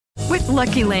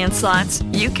Lucky Land Slots,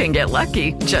 you can get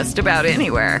lucky just about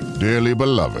anywhere. Dearly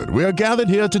beloved, we are gathered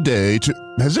here today to...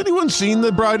 Has anyone seen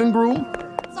the bride and groom?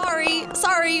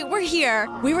 Sorry, we're here.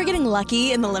 We were getting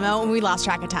lucky in the limo and we lost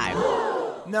track of time.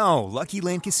 No, Lucky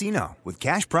Land Casino, with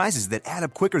cash prizes that add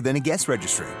up quicker than a guest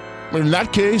registry. In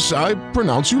that case, I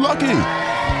pronounce you lucky.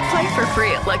 Play for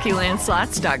free at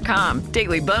LuckyLandSlots.com.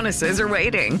 Daily bonuses are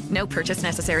waiting. No purchase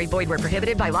necessary. Void where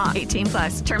prohibited by law.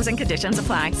 18+. Terms and conditions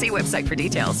apply. See website for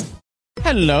details.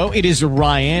 Hello, it is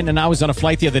Ryan, and I was on a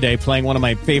flight the other day playing one of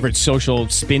my favorite social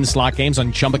spin slot games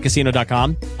on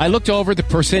ChumbaCasino.com. I looked over at the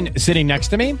person sitting next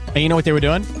to me, and you know what they were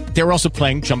doing? They were also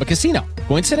playing Chumba Casino.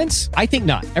 Coincidence? I think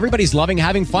not. Everybody's loving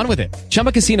having fun with it.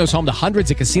 Chumba Casino is home to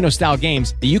hundreds of casino-style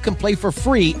games that you can play for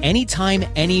free anytime,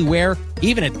 anywhere,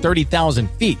 even at 30,000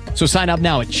 feet. So sign up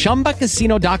now at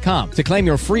ChumbaCasino.com to claim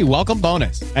your free welcome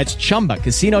bonus. That's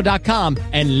ChumbaCasino.com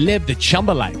and live the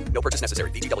Chumba life. No purchase necessary.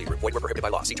 VGW. Void where prohibited by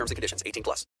law. See terms and conditions.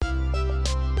 18+.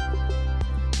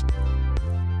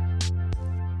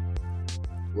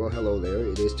 Well, hello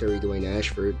there. It is Terry Dwayne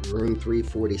Ashford, Room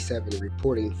 347,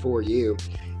 reporting for you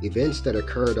events that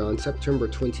occurred on September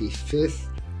 25th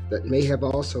that may have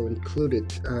also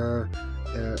included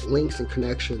links and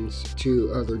connections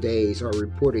to other days are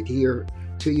reported here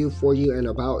to you, for you, and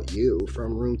about you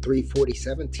from Room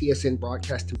 347, TSN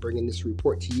Broadcasting, bringing this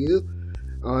report to you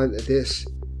on this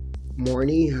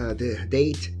morning. The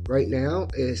date right now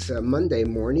is Monday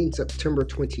morning, September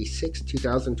 26,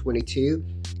 2022,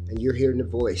 and you're hearing the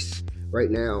voice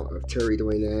right now of Terry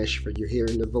Dwayne Ashford. You're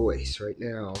hearing the voice right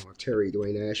now of Terry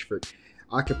Dwayne Ashford,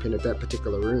 occupant of that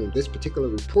particular room. This particular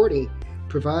reporting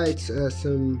provides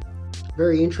some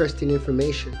very interesting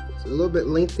information. It's a little bit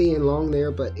lengthy and long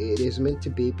there, but it is meant to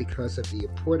be because of the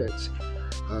importance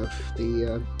of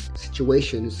the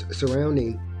situations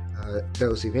surrounding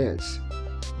those events.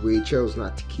 We chose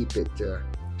not to keep it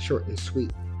short and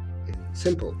sweet and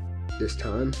simple this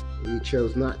time. We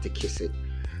chose not to kiss it.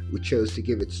 We chose to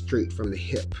give it straight from the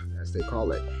hip, as they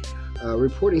call it.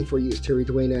 Reporting for you is Terry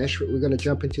Dwayne Ashford. We're going to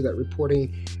jump into that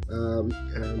reporting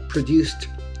produced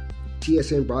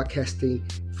TSN Broadcasting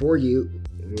for you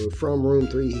from Room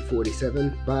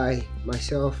 347 by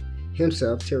myself,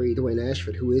 himself, Terry Dwayne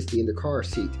Ashford, who is the in the car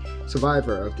seat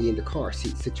survivor of the in the car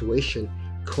seat situation,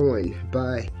 coined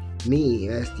by me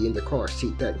as the in the car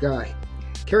seat that guy.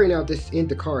 Carrying out this in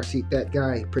the car seat that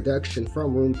guy production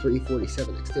from Room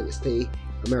 347 Extended Stay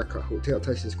America Hotel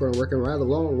Tyson's Corner, working right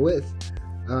along with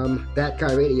That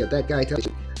Guy Radio, That Guy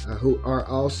Television, who are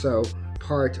also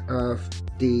part of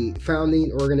the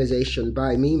founding organization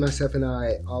by me, myself, and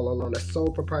I, all alone, a sole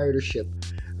proprietorship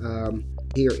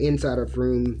here inside of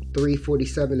Room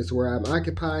 347 is where I'm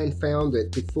occupying,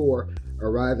 founded before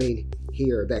arriving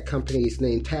here. That company is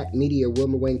named Tat Media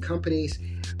Wilma Wayne Companies.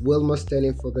 Wilma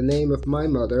standing for the name of my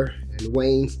mother, and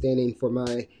Wayne standing for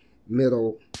my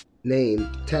middle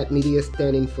name. Tat Media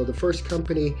standing for the first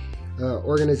company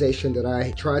organization that I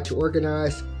tried to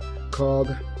organize,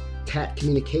 called Tat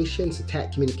Communications.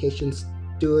 Tat Communications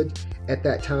stood at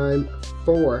that time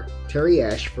for Terry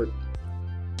Ashford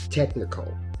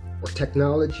Technical, or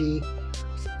technology,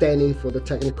 standing for the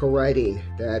technical writing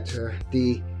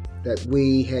that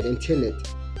we had intended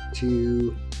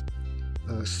to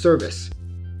service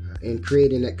in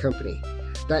creating that company.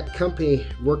 That company,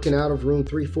 working out of Room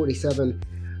 347,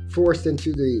 forced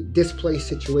into the displaced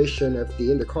situation of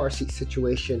the in the car seat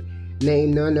situation,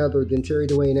 named none other than Terry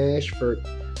Dwayne Ashford,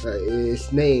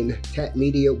 is named Tat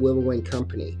Media Wilma Wayne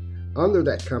Company. Under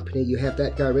that company, you have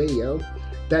That Guy Radio,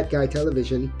 That Guy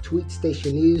Television, Tweet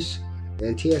Station News,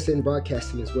 and TSN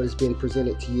Broadcasting is what is being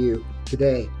presented to you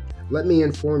today. Let me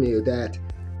inform you that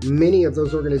many of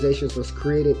those organizations was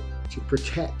created to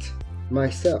protect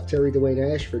myself, Terry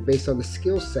Dwayne Ashford, based on the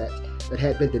skill set that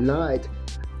had been denied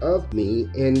of me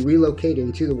in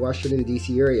relocating to the Washington,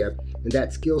 D.C. area. And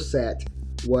that skill set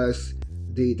was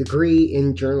the degree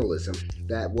in journalism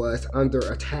that was under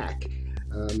attack,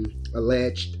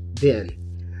 alleged then.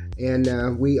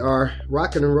 And we are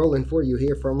rocking and rolling for you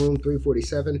here from Room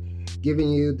 347,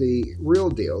 giving you the real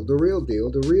deal,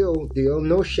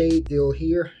 no shade deal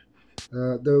here.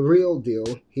 The real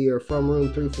deal here from Room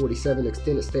 347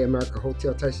 Extended Stay America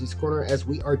Hotel Tyson's Corner, as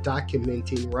we are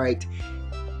documenting right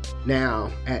now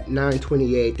at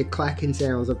 9:28 the clacking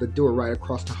sounds of the door right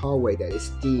across the hallway that is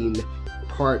deemed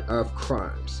part of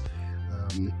crimes.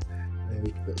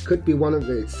 It could be one of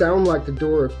the, sound like the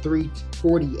door of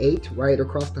 348 right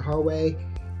across the hallway.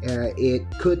 It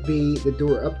could be the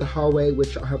door up the hallway,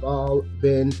 which have all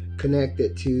been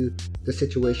connected to the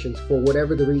situations for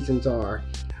whatever the reasons are.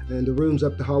 And the rooms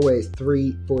up the hallway is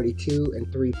 342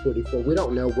 and 344. We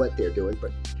don't know what they're doing,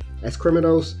 but as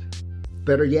criminals,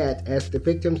 Better yet, as the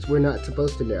victims, we're not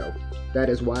supposed to know. That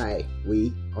is why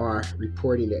we are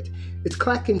reporting it. It's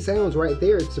clacking sounds right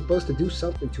there. It's supposed to do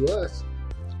something to us.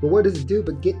 But what does it do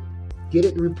but get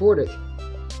it reported?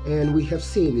 And we have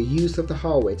seen the use of the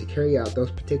hallway to carry out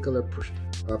those particular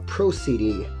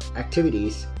proceeding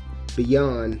activities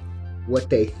beyond what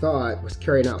they thought was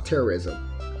carrying out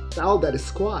terrorism. All that is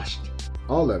squashed.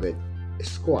 All of it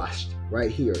is squashed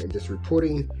right here in this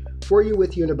reporting for you,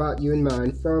 with you, and about you in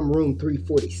mind from room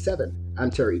 347.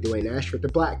 I'm Terry Dwayne Ashford, the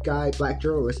black guy, black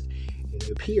journalist. It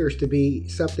appears to be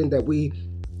something that we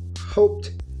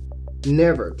hoped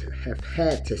never to have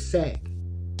had to say.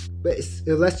 But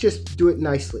let's just do it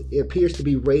nicely. It appears to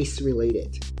be race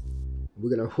related.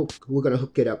 We're gonna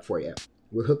hook it up for you.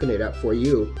 We're hooking it up for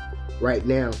you right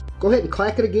now. Go ahead and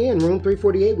clack it again. Room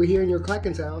 348. We're hearing your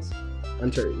clacking sounds.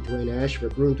 I'm Terry Dwayne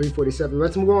Ashford, room 347.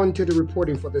 Let's move on to the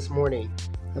reporting for this morning.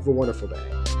 Have a wonderful day.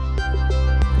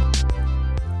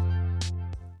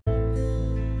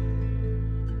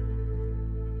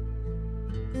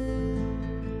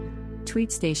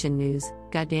 Tweet station news.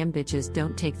 Goddamn bitches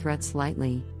don't take threats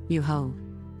lightly, you hoe.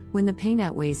 When the pain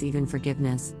outweighs even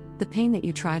forgiveness, the pain that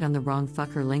you tried on the wrong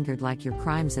fucker lingered like your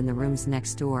crimes in the rooms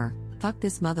next door. Fuck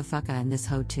this motherfucker and this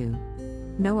hoe too.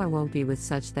 No, I won't be with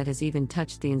such that has even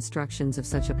touched the instructions of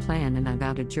such a plan, and I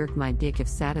vow to jerk my dick if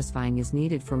satisfying is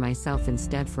needed for myself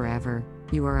instead forever.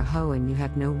 You are a hoe and you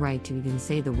have no right to even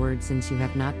say the word, since you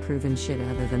have not proven shit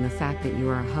other than the fact that you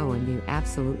are a hoe, and you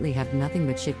absolutely have nothing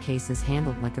but shit cases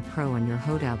handled like a pro and your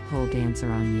hoed out pole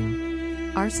dancer on you.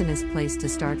 Arsonists placed to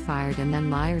start fired, and then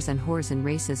liars and whores and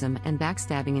racism and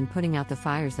backstabbing and putting out the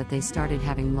fires that they started,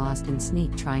 having lost and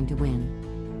sneak trying to win.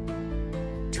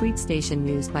 Tweet station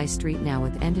news by Street Now,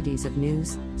 with entities of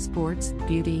news, sports,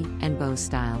 beauty, and bow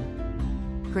style.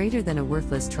 Greater than a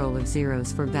worthless troll of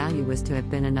zeros for value was to have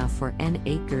been enough for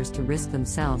N-Acres to risk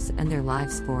themselves and their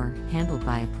lives for, handled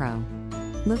by a pro.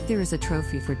 Look, there is a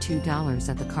trophy for $2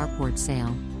 at the carport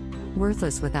sale.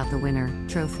 Worthless without the winner,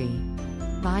 trophy.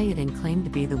 Buy it and claim to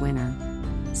be the winner.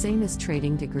 Same as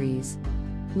trading degrees.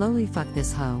 Lowly fuck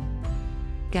this hoe.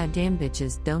 Goddamn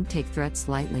bitches don't take threats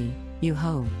lightly, you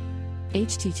hoe.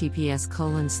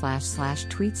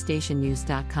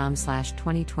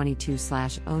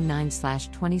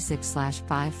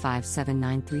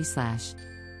 https://tweetstationnews.com/2022/09/26/55793/.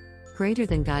 Greater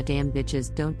than goddamn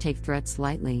bitches don't take threats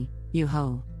lightly, you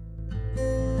hoe.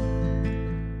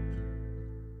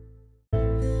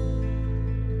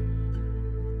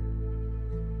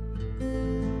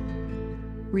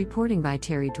 Reporting by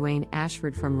Terry Dwayne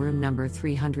Ashford from room number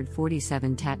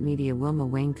 347, Tat Media, Wilma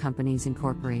Wayne Companies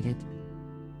Incorporated.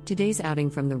 Today's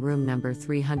outing from the room number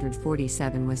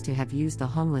 347 was to have used the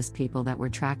homeless people that were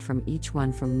tracked from each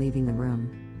one from leaving the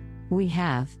room. We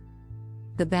have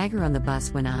the bagger on the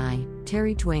bus when I,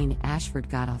 Terry Dwayne Ashford,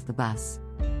 got off the bus.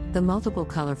 The multiple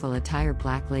colorful attire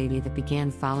black lady that began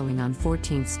following on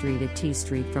 14th Street at T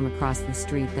Street from across the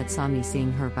street, that saw me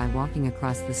seeing her by walking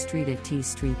across the street at T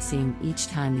Street, seeing each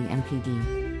time the MPD.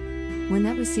 When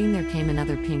that was seen, there came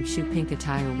another pink shoe, pink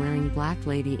attire wearing black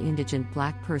lady, indigent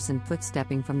black person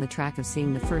footstepping from the track of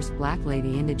seeing the first black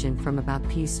lady indigent from about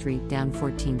P Street down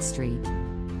 14th Street.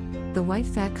 The white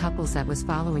fat couples that was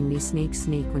following me sneak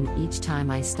when each time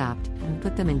I stopped and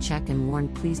put them in check and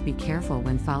warned, please be careful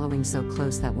when following so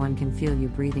close that one can feel you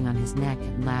breathing on his neck,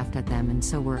 and laughed at them, and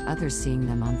so were others seeing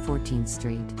them on 14th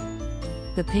Street.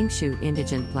 The pink shoe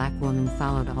indigent black woman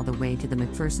followed all the way to the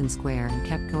McPherson Square and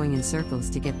kept going in circles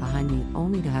to get behind me,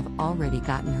 only to have already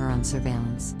gotten her on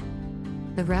surveillance.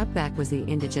 The route back was the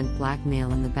indigent black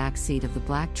male in the back seat of the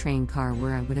black train car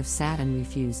where I would have sat and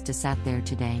refused to sat there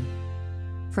today.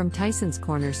 From Tyson's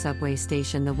Corner subway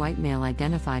station, the white male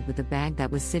identified with the bag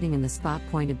that was sitting in the spot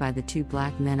pointed by the two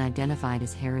black men identified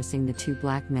as harassing the two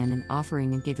black men and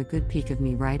offering, and gave a good peek of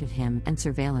me right at him, and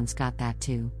surveillance got that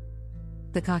too.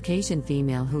 The Caucasian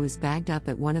female who was bagged up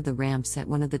at one of the ramps at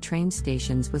one of the train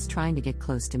stations was trying to get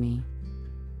close to me.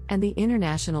 And the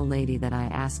international lady that I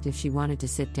asked if she wanted to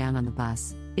sit down on the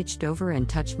bus, itched over and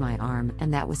touched my arm,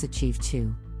 and that was achieved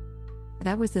too.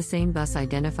 That was the same bus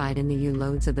identified in the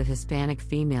U-loads of the Hispanic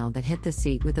female that hit the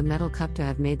seat with a metal cup to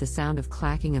have made the sound of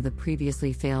clacking of the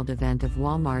previously failed event of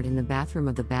Walmart in the bathroom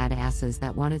of the badasses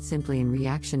that wanted, simply in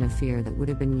reaction of fear that would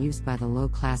have been used by the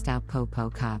low-classed out-po-po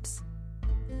cops.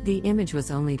 The image was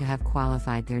only to have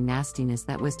qualified their nastiness,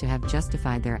 that was to have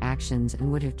justified their actions,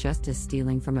 and would have just as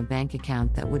stealing from a bank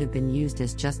account that would have been used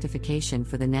as justification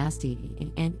for the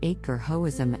nasty and acre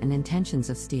hoism and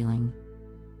intentions of stealing.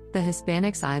 The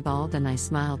Hispanics eyeballed, and I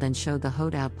smiled and showed the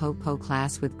hoed out po-po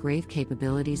class with grave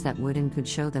capabilities that would and could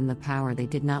show them the power they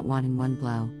did not want in one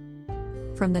blow.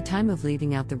 From the time of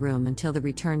leaving out the room until the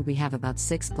return, we have about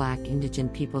 6 black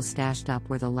indigent people stashed up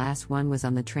where the last one was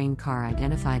on the train car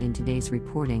identified in today's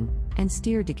reporting, and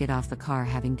steered to get off the car,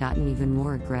 having gotten even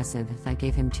more aggressive as I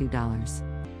gave him $2.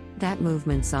 That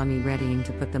movement saw me readying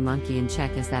to put the monkey in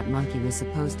check, as that monkey was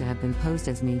supposed to have been posed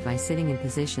as me by sitting in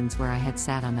positions where I had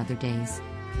sat on other days.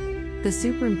 The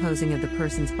superimposing of the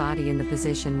person's body in the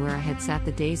position where I had sat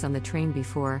the days on the train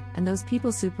before, and those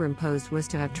people superimposed, was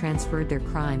to have transferred their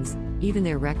crimes, even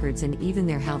their records and even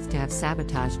their health, to have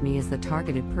sabotaged me as the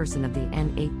targeted person of the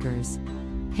N8 GERS.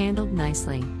 Handled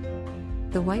nicely.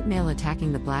 The white male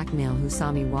attacking the black male who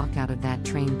saw me walk out of that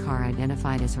train car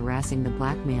identified as harassing the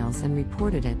black males and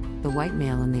reported it. The white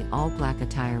male in the all-black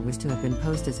attire was to have been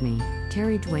posed as me,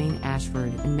 Terry Dwayne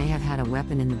Ashford, and may have had a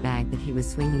weapon in the bag that he was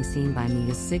swinging, seen by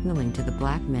me as signaling to the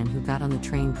black men who got on the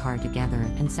train car together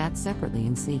and sat separately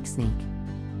in sneak.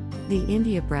 The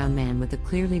India brown man with the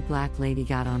clearly black lady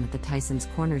got on at the Tyson's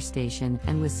Corner station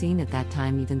and was seen at that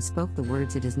time, even spoke the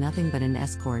words, "It is nothing but an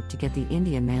escort," to get the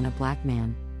India man a black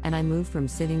man. And I moved from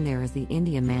sitting there as the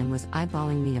India man was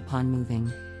eyeballing me upon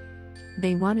moving.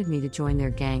 They wanted me to join their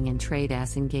gang and trade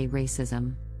ass in gay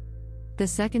racism. The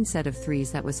second set of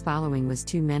threes that was following was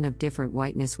 2 men of different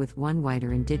whiteness, with one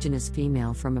whiter indigenous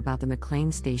female from about the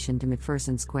McLean station to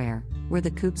McPherson Square, where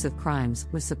the coops of crimes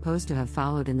was supposed to have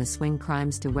followed in the swing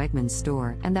crimes to Wegmans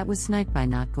store, and that was sniped by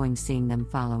not going, seeing them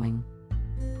following.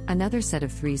 Another set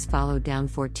of threes followed down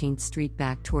 14th Street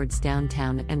back towards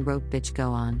downtown and wrote "Bitch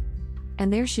go on."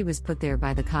 And there she was put there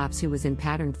by the cops, who was in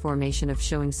patterned formation of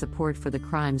showing support for the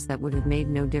crimes that would have made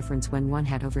no difference when one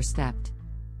had overstepped.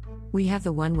 We have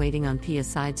the one waiting on Pia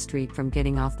side street from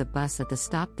getting off the bus at the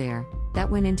stop there, that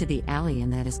went into the alley,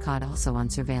 and that is caught also on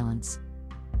surveillance.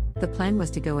 The plan was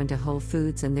to go into Whole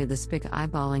Foods, and there the spick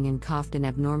eyeballing and coughed in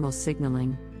abnormal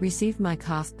signaling, received my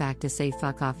cough back to say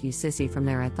 "fuck off you sissy." From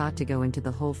there I thought to go into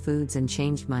the Whole Foods and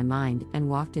changed my mind and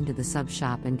walked into the sub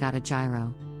shop and got a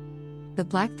gyro. The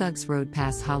black thugs rode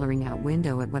past hollering out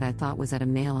window at what I thought was at a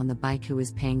male on the bike who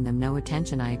was paying them no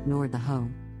attention. I ignored the hoe.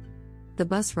 The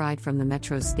bus ride from the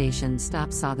metro station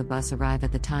stop saw the bus arrive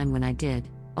at the time when I did,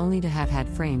 only to have had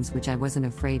frames, which I wasn't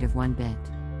afraid of one bit.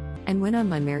 And went on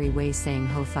my merry way saying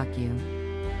 "ho fuck you."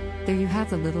 There you have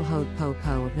the little hoed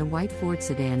po-po in a white Ford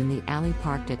sedan in the alley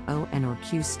parked at O and or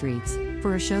Q streets,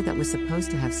 for a show that was supposed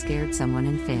to have scared someone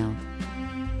and failed.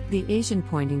 The Asian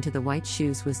pointing to the white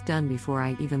shoes was done before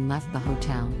I even left the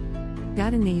hotel.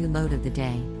 Got in the U-load of the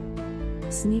day.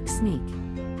 Sneak.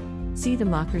 See the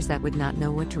mockers that would not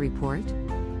know what to report?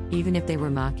 Even if they were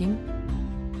mocking?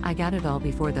 I got it all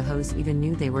before the hoes even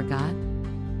knew they were got.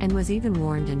 And was even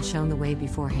warned and shown the way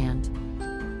beforehand.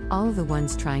 All of the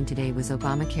ones trying today was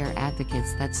Obamacare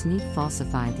advocates that sneak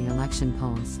falsified the election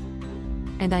polls.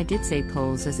 And I did say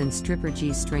polls as in stripper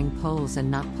G-string polls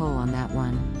and not poll on that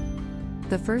one.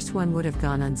 The first one would have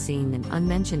gone unseen and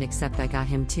unmentioned, except I got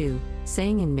him too,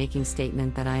 saying and making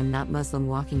statement that I am not Muslim,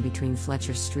 walking between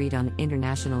Fletcher Street on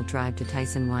International Drive to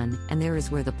Tyson 1, and there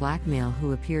is where the black male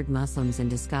who appeared Muslims in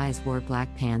disguise wore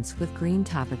black pants with green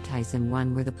top at Tyson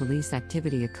 1, where the police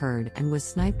activity occurred, and was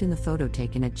sniped in the photo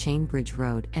taken at Chain Bridge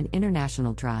Road and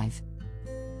International Drive.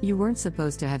 You weren't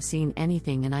supposed to have seen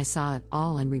anything, and I saw it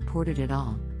all and reported it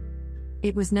all.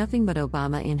 It was nothing but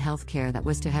Obama in healthcare that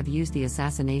was to have used the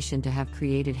assassination to have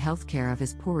created healthcare of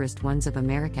his poorest ones of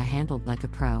America, handled like a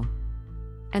pro.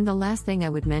 And the last thing I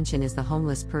would mention is the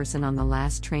homeless person on the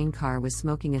last train car was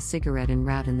smoking a cigarette en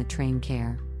route in the train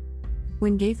car.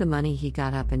 When gave the money, he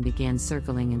got up and began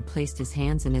circling and placed his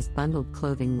hands in his bundled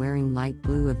clothing, wearing light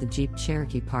blue of the Jeep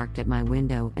Cherokee parked at my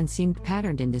window, and seemed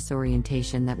patterned in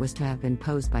disorientation that was to have been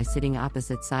posed by sitting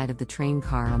opposite side of the train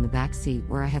car on the back seat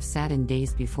where I have sat in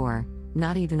days before.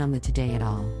 Not even on the today at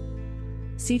all.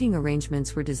 Seating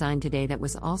arrangements were designed today that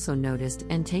was also noticed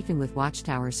and taken with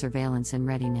watchtower surveillance and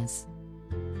readiness.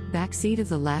 Back seat of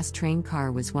the last train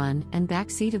car was 1, and back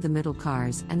seat of the middle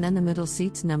cars, and then the middle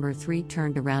seats number 3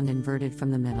 turned around inverted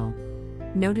from the middle.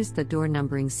 Notice the door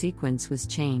numbering sequence was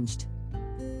changed.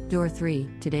 Door 3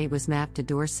 today was mapped to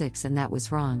door 6, and that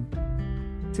was wrong.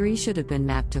 3 should have been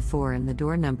mapped to 4, and the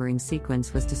door numbering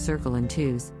sequence was to circle in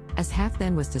 2s. As half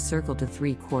then was to circle to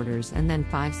 3/4, and then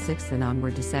 5/6 and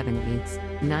onward to 7/8,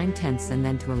 9/10, and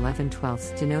then to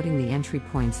 11/12, denoting the entry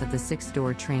points of the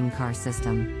 6-door train car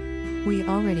system. We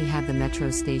already have the metro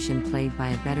station played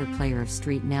by a better player of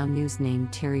Street Now News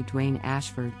named Terry Dwayne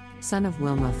Ashford, son of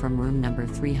Wilma, from room number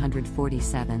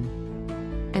 347.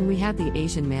 And we have the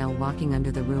Asian male walking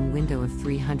under the room window of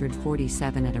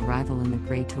 347 at arrival in the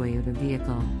gray Toyota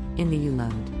vehicle, in the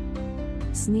U-load.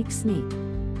 Sneak.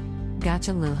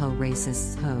 Gotcha lil ho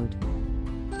racists hoed.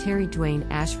 Terry Dwayne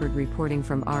Ashford reporting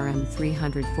from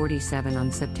RM347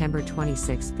 on September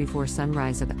 26 before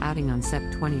sunrise of outing on Sep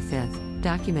 25th,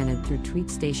 documented through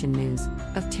Tweet Station News,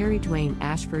 of Terry Dwayne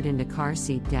Ashford into car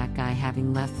seat dat guy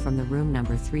having left from the room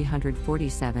number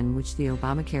 347, which the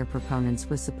Obamacare proponents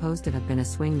was supposed to have been a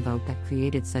swing vote that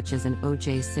created such as an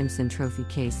O.J. Simpson trophy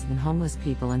case and homeless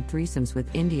people and threesomes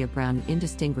with India Brown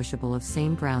indistinguishable of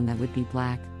same brown that would be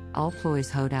black, all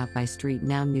ploys hoed out by Street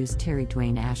Now News Terry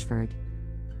Dwayne Ashford.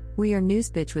 We are news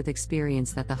bitch with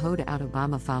experience that the hoed out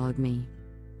Obama followed me.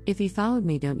 If he followed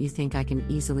me, don't you think I can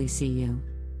easily see you?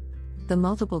 The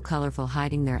multiple colorful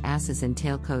hiding their asses in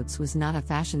tailcoats was not a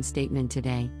fashion statement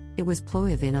today, it was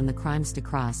ploy of in on the crimes to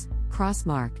cross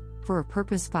mark, for a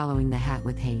purpose following the hat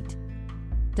with hate.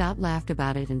 Dot laughed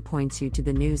about it and points you to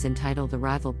the news entitled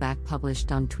Arrival Back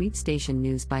published on Tweet Station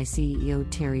News by CEO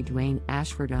Terry Dwayne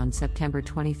Ashford on September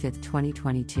 25,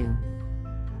 2022.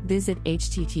 Visit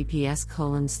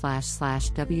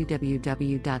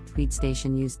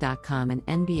https://www.tweetstationnews.com and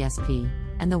NBSP,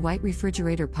 and the white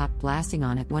refrigerator popped blasting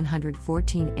on at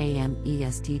 1:14 a.m.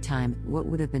 EST time. What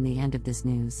would have been the end of this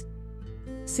news?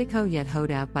 Sick ho yet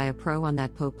hoed out by a pro on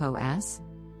that popo ass?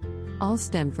 All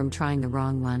stemmed from trying the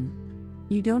wrong one.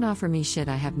 You don't offer me shit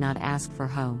I have not asked for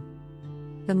ho.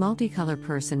 The multicolor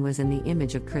person was in the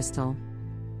image of Crystal.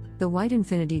 The white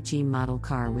Infiniti G model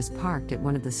car was parked at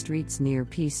one of the streets near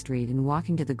P Street and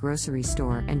walking to the grocery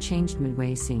store and changed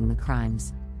midway seeing the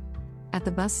crimes. At the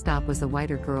bus stop was the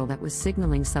whiter girl that was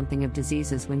signaling something of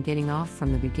diseases when getting off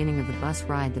from the beginning of the bus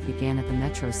ride that began at the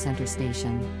Metro Center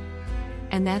station.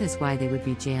 And that is why they would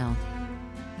be jailed.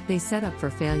 They set up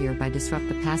for failure by disrupt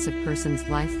the passive person's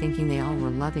life thinking they all were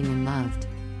loving and loved.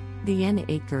 The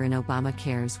N-Acre in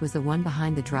Obamacare's was the one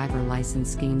behind the driver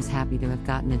license schemes, happy to have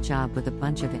gotten a job with a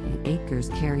bunch of N-Acres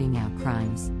carrying out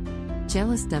crimes.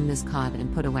 Jealous dumbness caught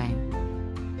and put away.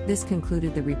 This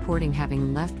concluded the reporting,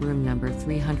 having left room number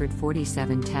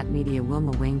 347 Tat Media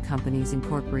Wilma Wayne Companies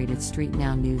Incorporated. Street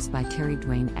Now News by Terry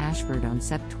Dwayne Ashford on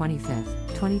Sep 25,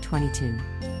 2022.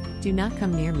 Do not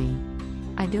come near me.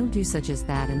 I don't do such as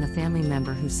that, and the family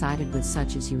member who sided with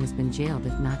such as you has been jailed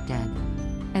if not dead.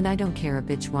 And I don't care, a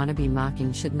bitch wannabe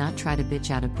mocking should not try to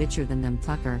bitch out a bitcher than them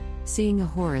fucker, seeing a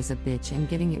whore as a bitch and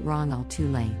getting it wrong all too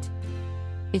late.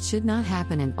 It should not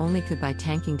happen, and only could by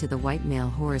tanking to the white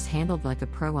male whores handled like a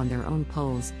pro on their own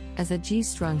poles, as a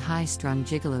G-strung high-strung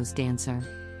gigolo's dancer.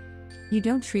 You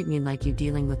don't treat me like you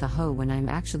dealing with a hoe when I'm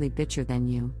actually bitcher than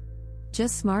you.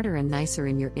 Just smarter and nicer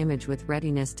in your image with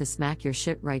readiness to smack your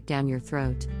shit right down your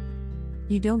throat.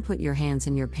 You don't put your hands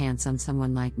in your pants on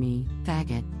someone like me,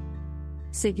 faggot.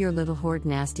 Sit your little horde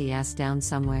nasty ass down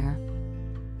somewhere.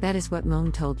 That is what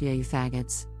Moan told ya, you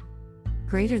faggots.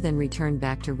 Greater than return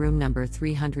back to room number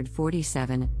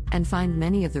 347, and find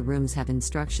many of the rooms have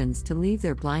instructions to leave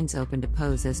their blinds open to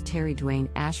pose as Terry Dwayne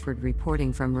Ashford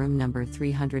reporting from room number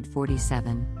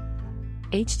 347.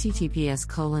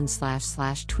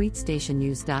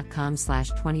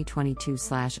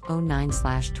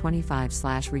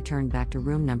 https://tweetstationnews.com/2022/09/25/ return back to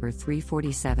room number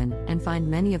 347 and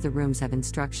find many of the rooms have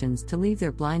instructions to leave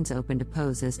their blinds open to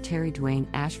pose as Terry Dwayne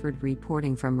Ashford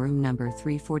reporting from room number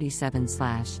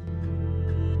 347/.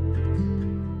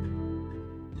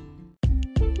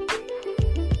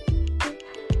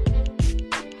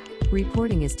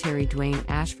 Reporting is Terry Dwayne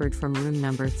Ashford from room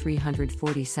number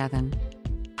 347.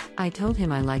 I told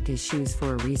him I liked his shoes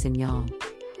for a reason, y'all.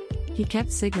 He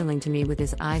kept signaling to me with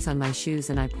his eyes on my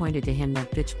shoes, and I pointed to him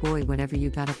that, bitch boy, whatever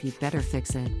you got up, you better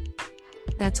fix it.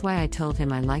 That's why I told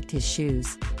him I liked his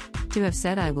shoes. To have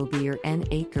said I will be your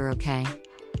N-Acre, okay?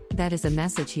 That is a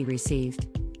message he received.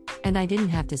 And I didn't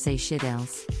have to say shit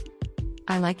else.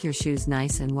 I like your shoes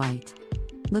nice and white.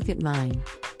 Look at mine.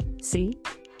 See?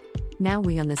 Now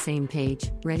we on the same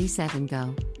page, ready, set, and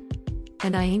go.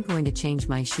 And I ain't going to change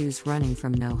my shoes running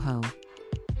from no ho.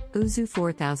 Uzu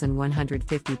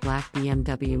 4150 black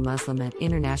BMW Muslim at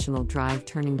International Drive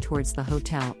turning towards the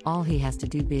hotel. All he has to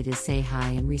do bid is say hi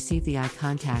and receive the eye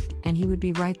contact, and he would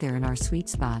be right there in our sweet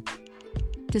spot.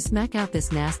 To smack out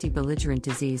this nasty belligerent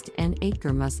diseased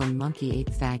N-Acre Muslim monkey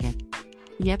ape faggot.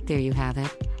 Yep, there you have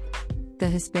it. The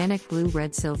Hispanic blue,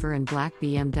 red, silver and black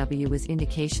BMW was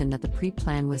indication that the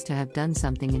pre-plan was to have done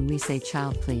something, and we say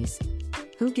child please.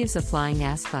 Who gives a flying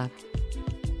ass fuck?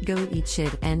 Go eat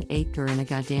shit, N-Acre in a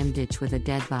goddamn ditch with a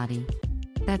dead body.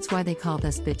 That's why they called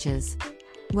us bitches.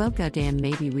 Well, goddamn,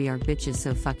 maybe we are bitches,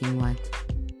 so fucking what?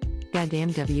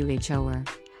 Goddamn WHOer.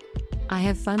 I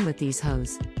have fun with these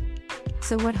hoes.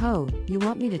 So what ho, you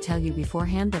want me to tell you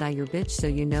beforehand that I your bitch so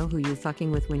you know who you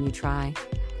fucking with when you try?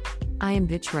 I am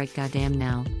bitch right goddamn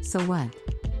now, so what?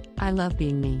 I love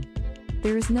being me.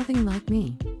 There is nothing like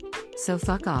me. So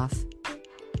fuck off.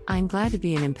 I'm glad to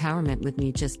be in empowerment with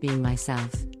me just being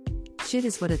myself. Shit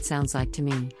is what it sounds like to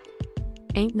me.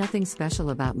 Ain't nothing special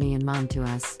about me and mom to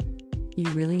us. You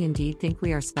really indeed think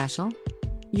we are special?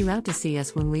 You out to see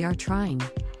us when we are trying.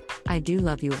 I do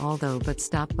love you all though, but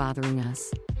stop bothering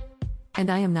us. And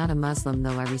I am not a Muslim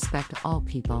though I respect all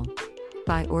people.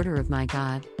 By order of my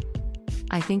God.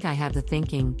 I think I have the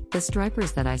thinking, the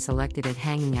stripers that I selected at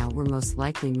hanging out were most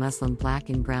likely Muslim black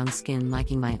and brown skin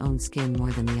liking my own skin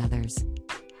more than the others.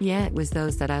 Yeah, it was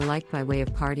those that I liked by way of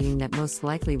partying that most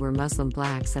likely were Muslim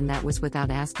blacks, and that was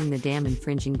without asking the damn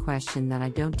infringing question that I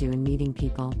don't do in meeting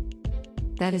people.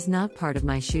 That is not part of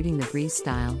my shooting the breeze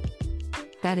style.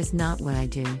 That is not what I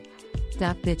do.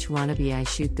 Stop bitch wannabe, I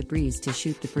shoot the breeze to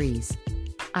shoot the breeze.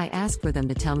 I ask for them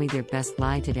to tell me their best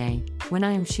lie today, when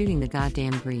I am shooting the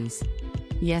goddamn breeze.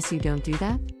 Yes, you don't do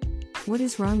that? What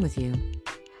is wrong with you?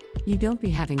 You don't be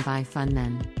having bi fun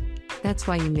then. That's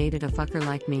why you made it a fucker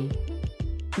like me.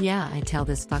 Yeah, I tell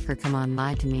this fucker come on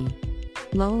lie to me.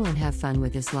 Lol and have fun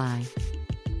with this lie.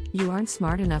 You aren't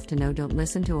smart enough to know don't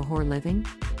listen to a whore living?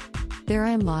 There I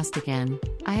am lost again,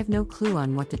 I have no clue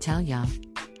on what to tell ya.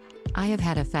 I have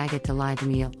had a faggot to lie to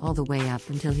me all the way up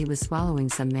until he was swallowing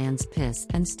some man's piss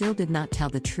and still did not tell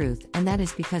the truth, and that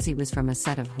is because he was from a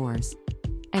set of whores.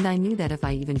 And I knew that if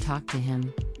I even talked to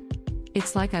him.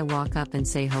 It's like I walk up and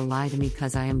say ho lie to me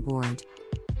cause I am bored.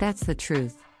 That's the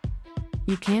truth.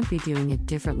 You can't be doing it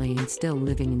differently and still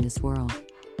living in this world.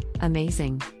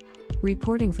 Amazing.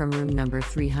 Reporting from room number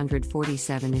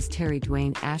 347 is Terry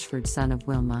Dwayne Ashford, son of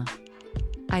Wilma.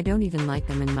 I don't even like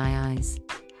them in my eyes.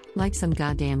 Like some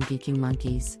goddamn geeking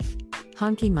monkeys.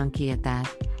 Honky monkey at that.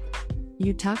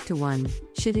 You talk to one,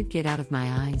 should it get out of my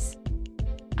eyes?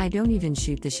 I don't even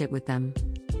shoot the shit with them.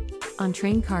 On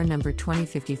train car number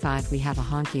 2055 we have a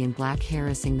honky in black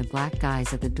harassing the black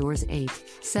guys at the doors 8,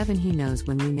 7 he knows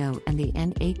when we know, and the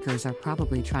N8 gers are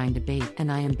probably trying to bait,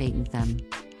 and I am baiting them.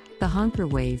 The honker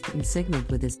waved and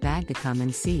signaled with his bag to come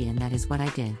and see, and that is what I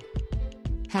did.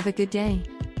 Have a good day,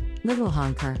 little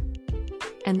honker.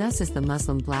 And thus is the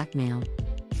Muslim blackmail.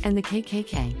 And the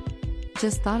KKK.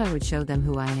 Just thought I would show them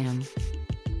who I am.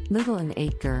 Little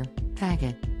N8 ger,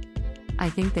 faggot. I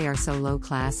think they are so low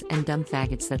class and dumb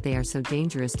faggots that they are so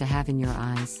dangerous to have in your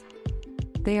eyes.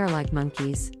 They are like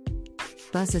monkeys.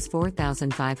 Bus is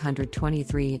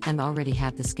 4523 and already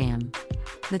have the scam.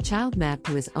 The child mapped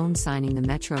to his own signing the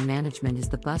metro management is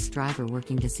the bus driver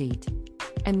working to seat.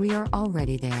 And we are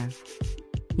already there.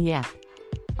 Yep.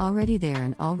 Already there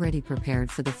and already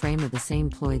prepared for the frame of the same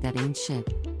ploy that ain't shit.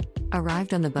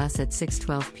 Arrived on the bus at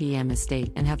 6:12 p.m.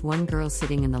 estate and have one girl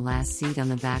sitting in the last seat on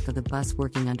the back of the bus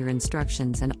working under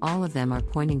instructions, and all of them are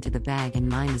pointing to the bag and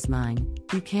mine is mine.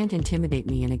 You can't intimidate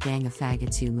me in a gang of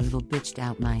faggots, you little bitched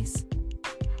out mice.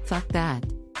 Fuck that.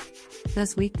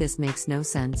 Thus weak, this makes no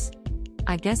sense.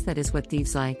 I guess that is what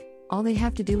thieves like. All they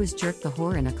have to do is jerk the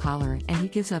whore in a collar and he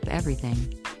gives up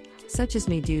everything. Such as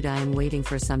me, dude, I am waiting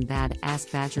for some bad ass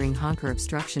badgering honker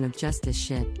obstruction of justice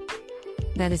shit.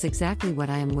 That is exactly what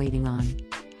I am waiting on.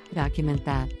 Document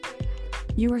that.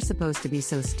 You are supposed to be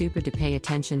so stupid to pay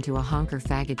attention to a honker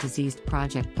faggot diseased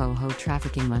Project Po-Ho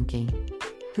trafficking monkey.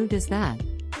 Who does that?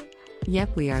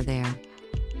 Yep, we are there.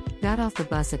 Got off the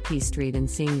bus at P Street and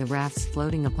seeing the rafts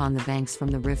floating upon the banks from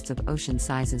the rifts of ocean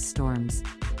sizes storms.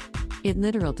 It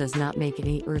literal does not make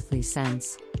any earthly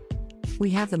sense. We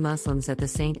have the Muslims at the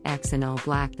St. X in all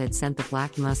black that sent the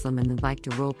black Muslim and the bike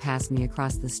to roll past me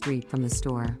across the street from the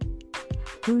store.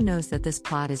 Who knows that this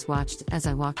plot is watched as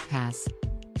I walked past.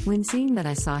 When seeing that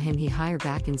I saw him, he hired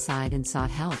back inside and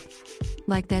sought help.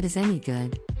 Like that is any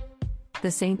good. The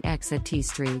St. X at T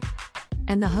Street.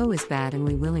 And the hoe is bad, and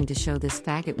we willing to show this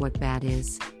faggot what bad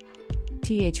is.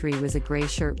 T3 was a gray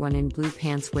shirt, one in blue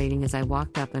pants waiting as I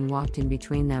walked up and walked in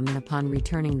between them, and upon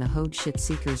returning the hoed shit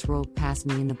seekers rolled past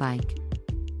me in the bike.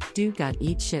 Dude got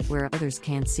eat shit where others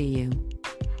can't see you.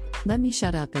 Let me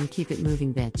shut up and keep it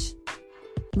moving, bitch.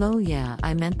 Lol, yeah,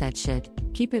 I meant that shit.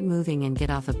 Keep it moving and get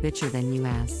off a bitcher than you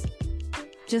ass.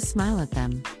 Just smile at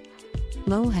them.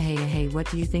 Lol, hey, what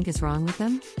do you think is wrong with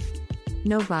them?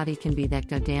 Nobody can be that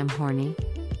goddamn horny.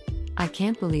 I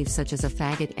can't believe such as a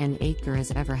faggot N8 ger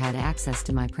has ever had access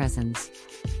to my presence.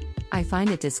 I find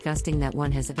it disgusting that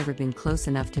one has ever been close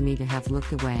enough to me to have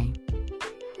looked away.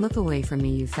 Look away from me,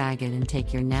 you faggot, and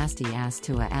take your nasty ass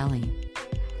to a alley.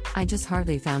 I just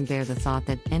hardly found bear the thought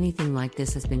that anything like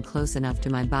this has been close enough to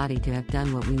my body to have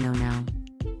done what we know now.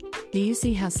 Do you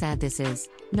see how sad this is?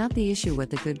 Not the issue what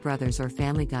the good brothers or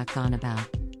family got gone about.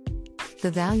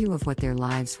 The value of what their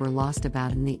lives were lost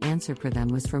about, and the answer for them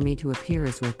was for me to appear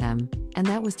as with them, and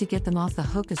that was to get them off the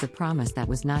hook as a promise that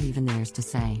was not even theirs to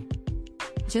say.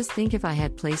 Just think if I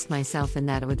had placed myself in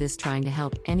that or this, trying to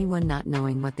help anyone not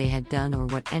knowing what they had done or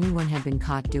what anyone had been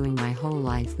caught doing. My whole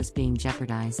life was being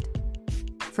jeopardized.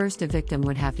 First, a victim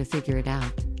would have to figure it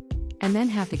out, and then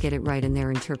have to get it right in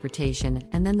their interpretation,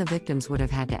 and then the victims would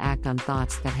have had to act on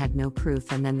thoughts that had no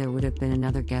proof, and then there would have been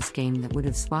another guess game that would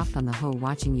have swapped on the hoe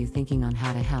watching you thinking on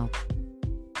how to help.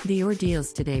 The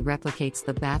ordeals today replicates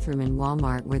the bathroom in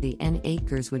Walmart where the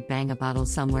N-Akers would bang a bottle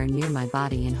somewhere near my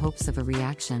body in hopes of a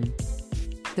reaction.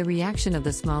 The reaction of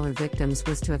the smaller victims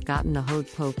was to have gotten the hoed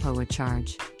po-po a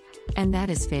charge. And that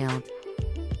has failed.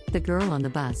 The girl on the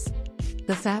bus.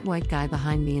 The fat white guy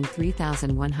behind me in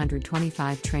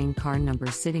 3125 train car number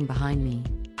sitting behind me.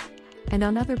 And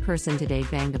another person today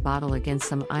banged a bottle against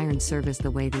some iron service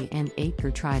the way the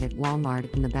N-Aker tried at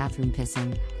Walmart in the bathroom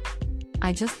pissing.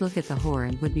 I just look at the whore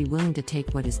and would be willing to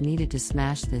take what is needed to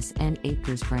smash this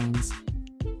N-Aker's brains.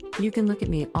 You can look at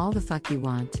me all the fuck you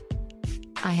want.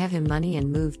 I have him money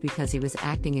and moved because he was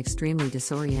acting extremely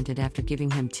disoriented after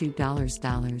giving him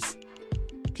 $2.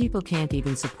 People can't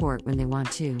even support when they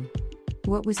want to.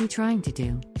 What was he trying to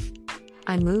do?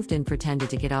 I moved and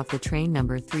pretended to get off the train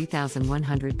number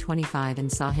 3125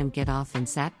 and saw him get off and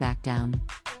sat back down.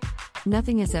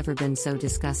 Nothing has ever been so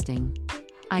disgusting.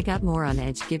 I got more on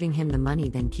edge giving him the money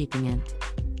than keeping it.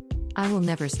 I will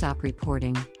never stop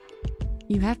reporting.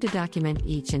 You have to document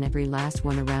each and every last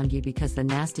one around you because the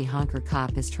nasty honker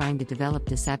cop is trying to develop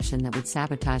deception that would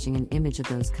sabotaging an image of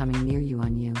those coming near you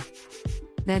on you.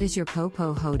 That is your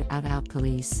po-po hoed out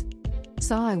police.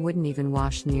 Saw I wouldn't even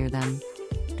wash near them.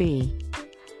 B.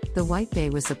 The white bay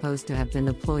was supposed to have been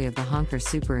the ploy of the honker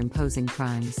superimposing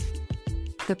crimes.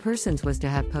 The persons was to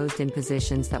have posed in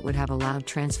positions that would have allowed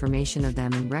transformation of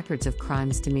them and records of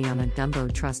crimes to me on a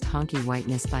Dumbo trust honky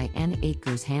whiteness by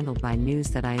N-Akers handled by news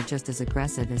that I am just as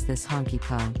aggressive as this honky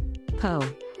po.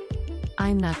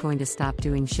 I'm not going to stop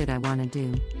doing shit I wanna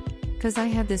do. Cause I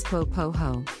have this po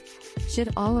ho. Shit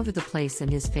all over the place in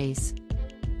his face.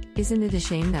 Isn't it a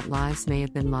shame that lives may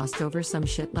have been lost over some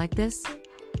shit like this?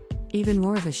 Even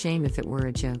more of a shame if it were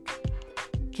a joke.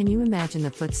 Can you imagine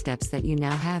the footsteps that you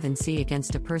now have and see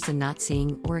against a person not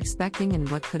seeing or expecting and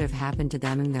what could have happened to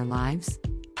them in their lives?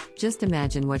 Just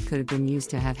imagine what could have been used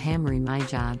to have hammering my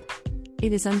job.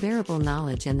 It is unbearable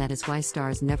knowledge, and that is why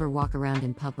stars never walk around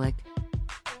in public.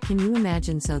 Can you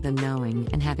imagine so them knowing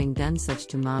and having done such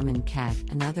to mom and cat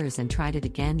and others and tried it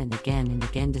again and again and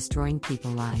again, destroying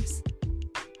people's lives?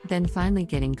 Then finally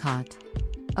getting caught.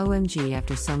 OMG,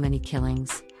 after so many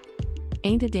killings.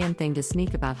 Ain't a damn thing to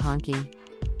sneak about honky.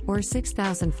 Or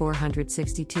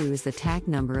 6462 is the tag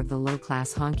number of the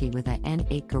low-class honky with a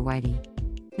N-Aker whitey.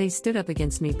 They stood up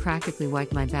against me practically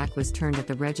like my back was turned at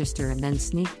the register and then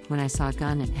sneaked when I saw a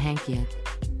gun and hanky it.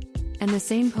 And the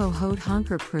same po-hoed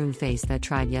honker prune face that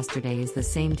tried yesterday is the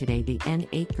same today, the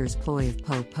N-Akers ploy of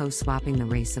po-po swapping the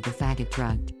race of the faggot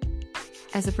drugged.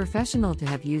 As a professional to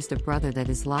have used a brother that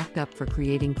is locked up for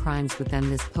creating crimes with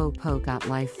them, this po-po got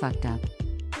life fucked up.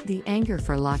 The anger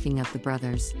for locking up the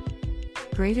brothers.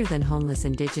 Greater than homeless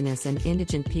indigenous and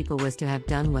indigent people was to have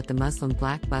done what the Muslim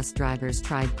black bus drivers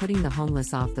tried, putting the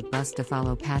homeless off the bus to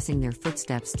follow, passing their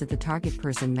footsteps to the target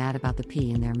person mad about the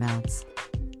pee in their mouths.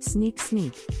 Sneak.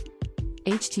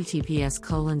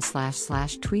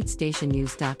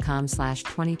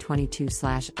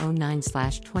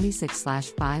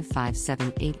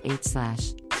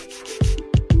 https://tweetstationnews.com/2022/09/26/55788/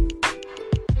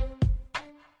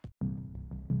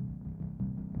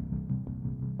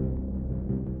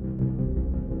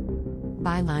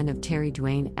 Byline of Terry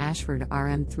Dwayne Ashford,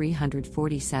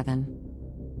 RM347.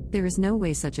 There is no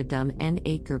way such a dumb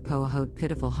N-Aker po-hoed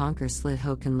pitiful honker slit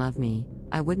hoe can love me.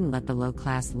 I wouldn't let the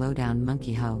low-class low-down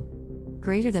monkey hoe.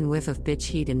 Greater than whiff of bitch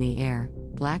heat in the air,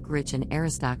 black rich and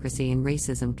aristocracy and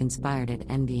racism conspired at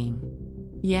envying.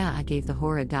 Yeah, I gave the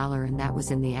whore $1 and that was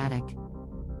in the attic.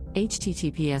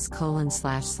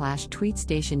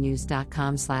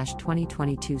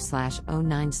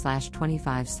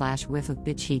 https://tweetstationnews.com/2022/09/25/ whiff of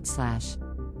bitch heat/.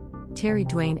 Terry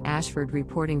Dwayne Ashford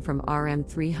reporting from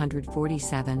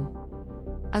RM347.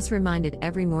 Us reminded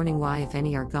every morning why, if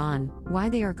any are gone, why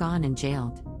they are gone and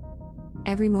jailed.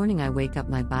 Every morning I wake up,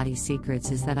 my body's secrets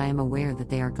is that I am aware that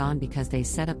they are gone because they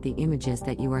set up the images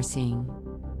that you are seeing.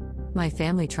 My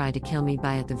family tried to kill me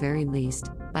by, at the very least,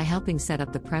 by helping set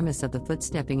up the premise of the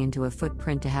footstepping into a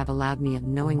footprint to have allowed me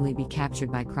unknowingly be captured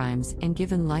by crimes and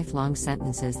given lifelong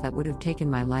sentences that would have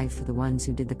taken my life for the ones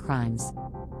who did the crimes.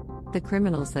 The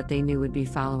criminals that they knew would be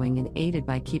following and aided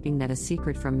by keeping that a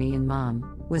secret from me and mom,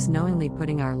 was knowingly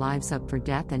putting our lives up for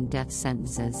death and death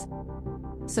sentences.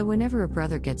 So whenever a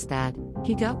brother gets that,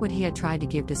 he got what he had tried to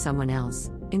give to someone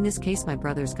else. In this case, my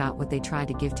brothers got what they tried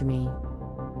to give to me.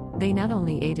 They not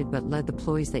only aided but led the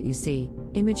ploys that you see,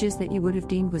 images that you would have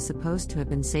deemed was supposed to have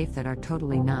been safe that are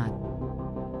totally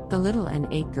not. The little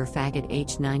N8 faggot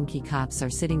H9 key cops are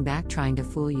sitting back trying to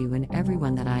fool you and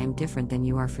everyone that I am different than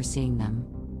you are for seeing them.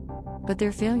 But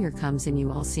their failure comes in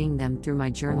you all seeing them through my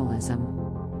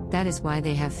journalism. That is why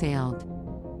they have failed.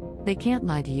 They can't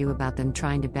lie to you about them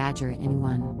trying to badger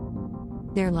anyone.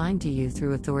 Their lying to you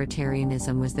through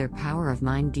authoritarianism was their power of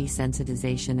mind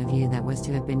desensitization of you that was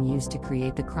to have been used to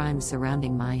create the crimes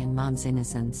surrounding my and mom's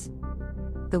innocence.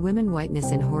 The women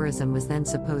whiteness in horrorism was then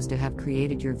supposed to have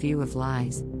created your view of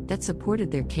lies, that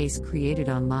supported their case created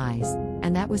on lies,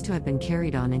 and that was to have been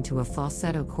carried on into a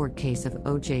falsetto court case of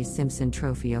O.J. Simpson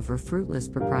trophy over fruitless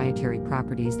proprietary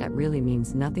properties that really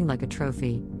means nothing like a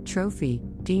trophy,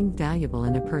 deemed valuable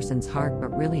in a person's heart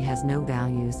but really has no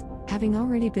values, having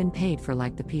already been paid for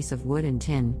like the piece of wood and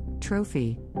tin,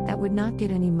 trophy, that would not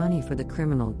get any money for the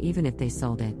criminal even if they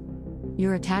sold it.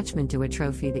 Your attachment to a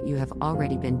trophy that you have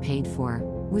already been paid for,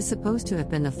 was supposed to have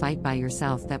been the fight by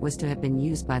yourself that was to have been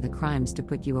used by the crimes to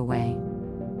put you away.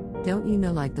 Don't you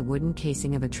know, like the wooden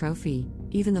casing of a trophy,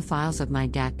 even the files of my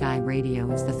Dat Guy Radio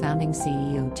as the founding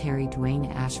CEO Terry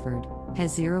Dwayne Ashford,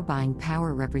 has zero buying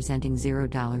power representing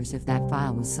 $0 if that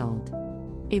file was sold.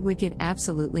 It would get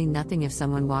absolutely nothing if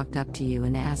someone walked up to you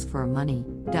and asked for a money,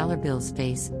 dollar bills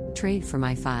face, trade for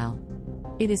my file.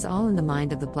 It is all in the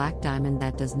mind of the black diamond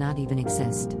that does not even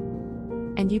exist.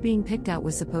 And you being picked out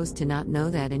was supposed to not know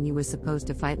that, and you was supposed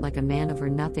to fight like a man over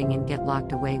nothing and get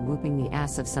locked away whooping the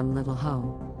ass of some little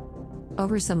hoe.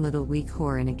 Over some little weak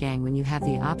whore in a gang when you have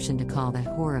the option to call that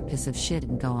whore a piece of shit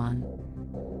and go on.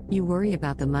 You worry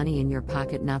about the money in your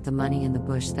pocket, not the money in the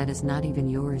bush that is not even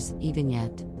yours, even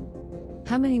yet.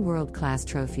 How many world-class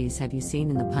trophies have you seen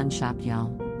in the pawn shop,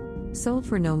 y'all? Sold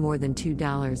for no more than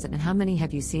 $2, and how many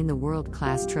have you seen the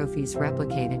world-class trophies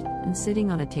replicated and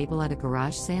sitting on a table at a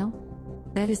garage sale?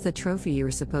 That is the trophy you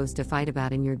are supposed to fight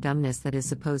about in your dumbness that is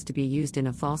supposed to be used in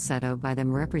a falsetto by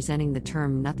them representing the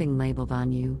term nothing labeled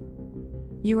on you.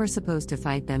 You are supposed to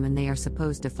fight them and they are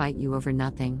supposed to fight you over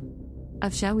nothing.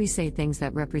 Of shall we say things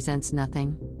that represents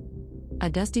nothing? A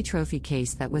dusty trophy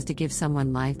case that was to give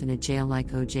someone life in a jail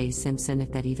like O.J. Simpson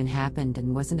if that even happened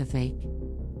and wasn't a fake.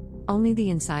 Only the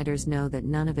insiders know that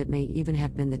none of it may even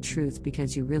have been the truth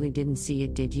because you really didn't see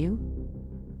it, did you?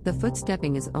 The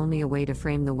footstepping is only a way to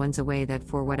frame the ones away that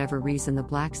for whatever reason the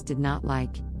blacks did not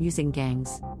like, using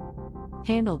gangs.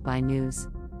 Handled by news.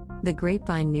 The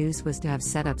Grapevine News was to have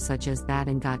setups such as that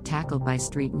and got tackled by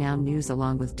Street Now News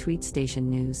along with Tweet Station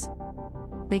News.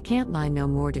 They can't lie no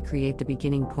more to create the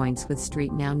beginning points with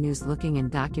Street Now News looking and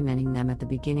documenting them at the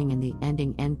beginning and the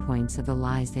ending endpoints of the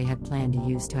lies they had planned to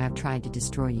use to have tried to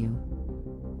destroy you.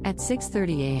 At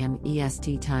 6:30 a.m.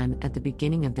 EST time at the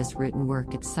beginning of this written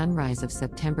work at sunrise of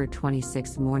September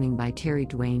 26 morning by Terry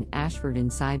Dwayne Ashford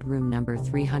inside room number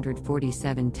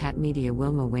 347 Tat Media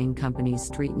Wilma Wayne Company's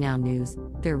Street Now News,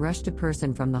 there rushed a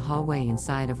person from the hallway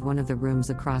inside of one of the rooms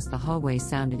across the hallway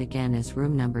sounded again as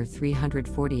room number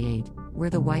 348, where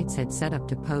the whites had set up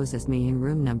to pose as me in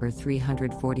room number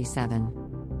 347.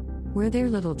 Where their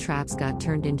little traps got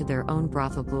turned into their own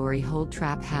brothel glory hole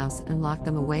trap house and locked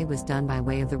them away was done by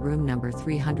way of the room number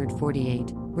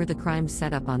 348, where the crime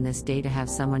set up on this day to have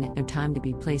someone at no time to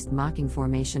be placed mocking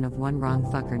formation of one wrong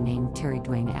fucker named Terry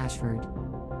Dwayne Ashford.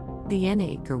 The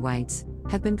N-Acre whites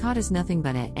have been caught as nothing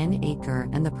but an N-Acre,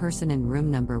 and the person in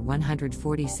room number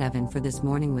 147 for this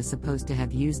morning was supposed to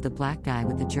have used the black guy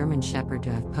with the German Shepherd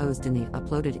to have posed in the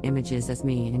uploaded images as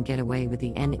me and get away with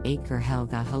the N-Acre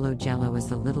Helga Hello Jello as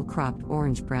the little cropped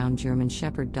orange-brown German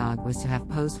Shepherd dog was to have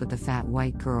posed with the fat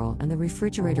white girl, and the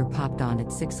refrigerator popped on at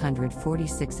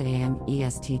 6:46 a.m.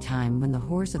 EST time when the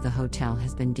whores of the hotel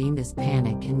has been deemed as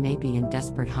panic and may be in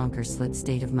desperate honker-slit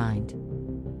state of mind.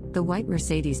 The white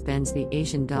Mercedes-Benz, the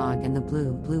Asian dog, and the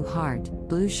blue heart,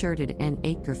 blue-shirted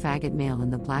N-Acre faggot male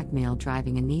and the black male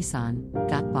driving a Nissan,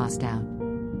 got bossed out.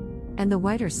 And the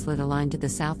whiter slid a line to the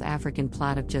South African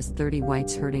plot of just 30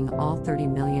 whites hurting all 30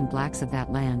 million blacks of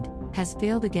that land, has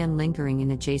failed again lingering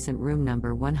in adjacent room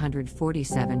number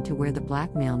 147 to where the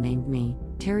black male named me,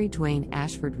 Terry Dwayne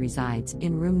Ashford resides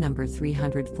in room number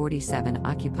 347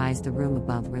 occupies the room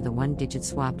above where the one-digit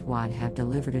swapped wad have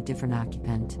delivered a different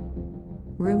occupant.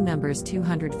 Room numbers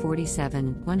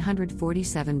 247,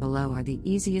 147 below are the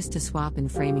easiest to swap in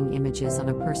framing images on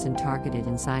a person targeted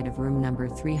inside of room number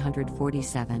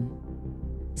 347.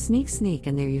 Sneak,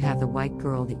 and there you have the white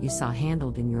girl that you saw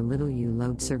handled in your little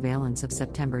U-load surveillance of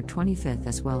September 25th,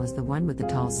 as well as the one with the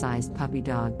tall-sized puppy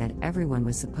dog that everyone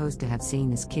was supposed to have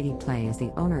seen as Kitty play as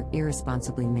the owner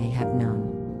irresponsibly may have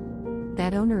known.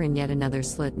 That owner in yet another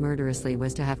slit murderously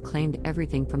was to have claimed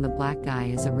everything from the black guy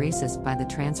as a racist by the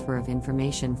transfer of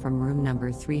information from room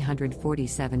number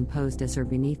 347 posed as her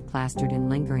beneath plastered in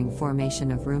lingering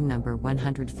formation of room number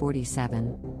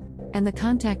 147. And the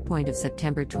contact point of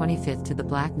September 25th to the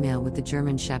black male with the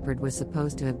German Shepherd was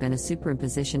supposed to have been a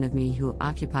superimposition of me who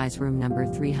occupies room number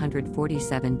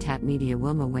 347 Tat Media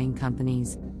Wilma Wayne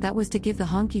Companies, that was to give the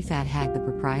honky fat hag the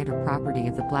proprietor property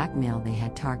of the black male they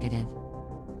had targeted.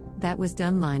 That was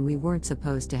done line we weren't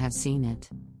supposed to have seen it.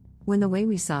 When the way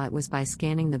we saw it was by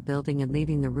scanning the building and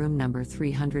leaving the room number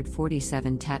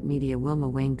 347 Tat Media Wilma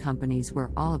Wayne Companies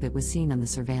where all of it was seen on the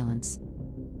surveillance.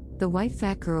 The white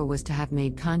fat girl was to have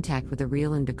made contact with a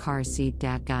real in Dakar seat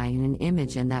dat guy in an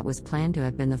image, and that was planned to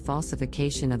have been the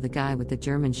falsification of the guy with the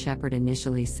German Shepherd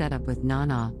initially set up with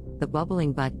Nana, the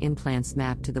bubbling butt implants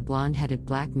mapped to the blonde-headed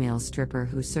black male stripper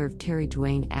who served Terry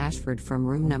Dwayne Ashford from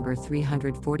room number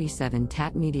 347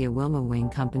 Tat Media Wilma Wayne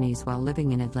Companies while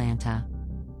living in Atlanta.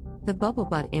 The bubble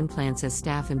butt implants as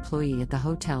staff employee at the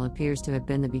hotel appears to have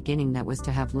been the beginning that was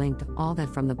to have linked all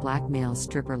that from the black male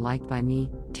stripper liked by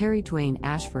me, Terry Dwayne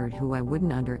Ashford, who I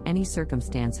wouldn't under any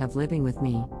circumstance have living with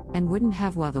me, and wouldn't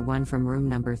have while the one from room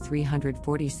number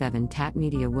 347 Tat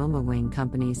Media Wilma Wayne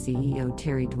Company CEO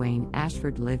Terry Dwayne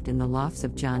Ashford lived in the lofts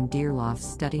of John Deere Lofts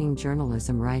studying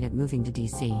journalism right at moving to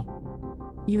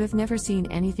DC. You have never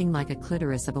seen anything like a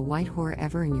clitoris of a white whore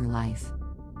ever in your life.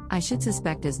 I should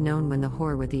suspect as known when the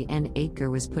whore with the N8 ger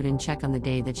was put in check on the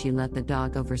day that she let the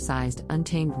dog oversized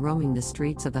untamed roaming the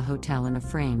streets of the hotel in a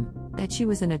frame, that she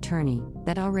was an attorney,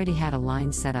 that already had a line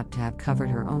set up to have covered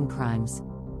her own crimes.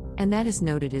 And that is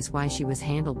noted is why she was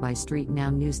handled by Street Now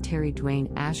News Terry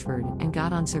Dwayne Ashford and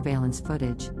got on surveillance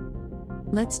footage.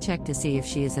 Let's check to see if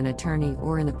she is an attorney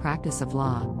or in the practice of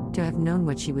law, to have known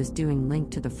what she was doing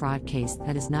linked to the fraud case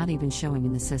that is not even showing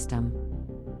in the system.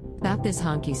 About this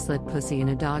honky slit pussy in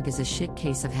a dog is a shit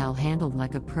case of hell handled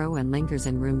like a pro and lingers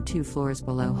in room 2 floors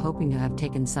below hoping to have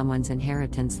taken someone's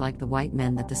inheritance like the white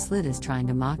men that the slit is trying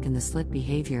to mock in the slit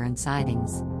behavior and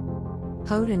sightings.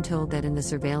 Hoed and told that in the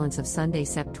surveillance of Sunday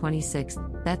Sep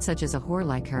 26th, that such as a whore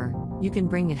like her, you can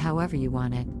bring it however you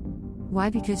want it.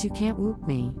 Why? Because you can't whoop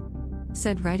me.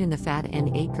 Said right in the fat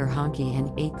N8 ger honky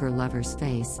N8 ger lover's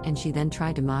face, and she then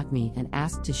tried to mock me and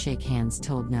asked to shake hands,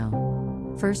 told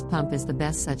no. First pump is the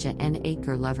best such a N8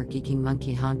 ger lover geeking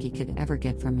monkey honky could ever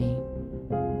get from me.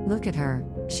 Look at her,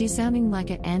 she's sounding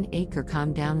like a N8 ger.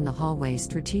 Calmed down in the hallway,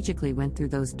 strategically went through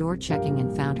those door checking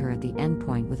and found her at the end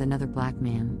point with another black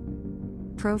man.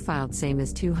 Profiled same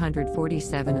as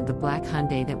 247 of the black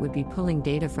Hyundai that would be pulling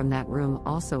data from that room,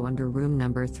 also under room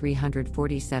number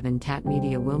 347 Tat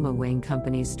Media Wilma Wayne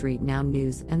Company's Street Now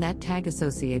News, and that tag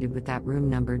associated with that room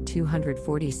number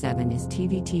 247 is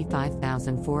TVT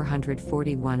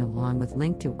 5441 along with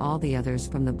link to all the others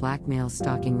from the blackmail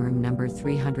stalking room number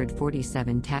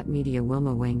 347 Tat Media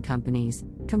Wilma Wayne Companies,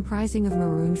 comprising of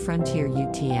maroon Frontier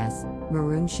UTS,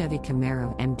 maroon Chevy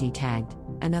Camaro MD tagged,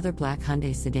 another black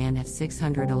Hyundai sedan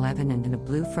F611 and a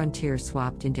blue Frontier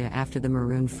swapped into after the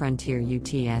maroon Frontier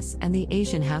UTS, and the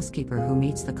Asian housekeeper who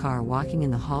meets the car walking in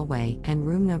the hallway, and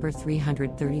room number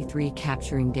 333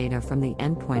 capturing data from the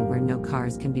endpoint where no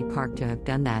cars can be parked to have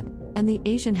done that, and the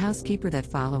Asian housekeeper that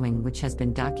following, which has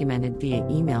been documented via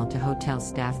email to hotel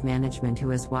staff management who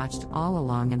has watched all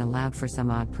along and allowed for some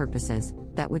odd purposes,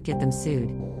 that would get them sued,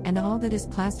 and all that is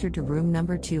plastered to room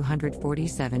number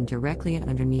 247 directly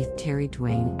underneath Terry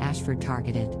Dwayne Ashford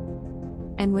targeted.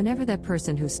 And whenever that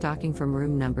person who's stalking from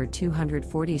room number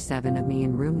 247 of me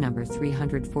in room number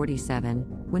 347,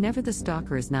 whenever the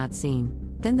stalker is not seen,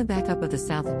 then the backup of the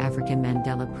South African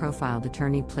Mandela profiled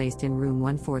attorney placed in room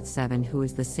 147 who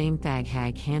is the same fag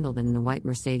hag handled in the white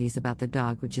Mercedes about the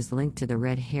dog which is linked to the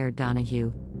red-haired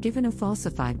Donahue, given a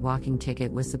falsified walking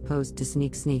ticket was supposed to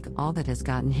sneak all that has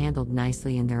gotten handled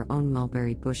nicely in their own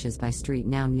mulberry bushes by Street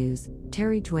Now News,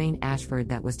 Terry Dwayne Ashford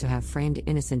that was to have framed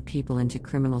innocent people into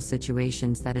criminal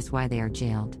situations, that is why they are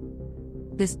jailed.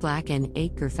 This black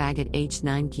N8 ger faggot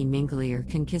H9 key minglier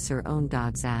can kiss her own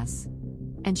dog's ass.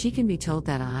 And she can be told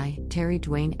that I, Terry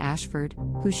Dwayne Ashford,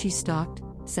 who she stalked,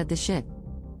 said the shit.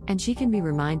 And she can be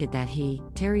reminded that he,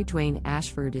 Terry Dwayne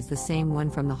Ashford, is the same one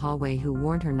from the hallway who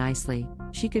warned her nicely.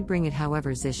 She could bring it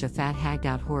however zish a fat hagged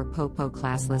out whore popo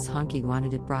classless honky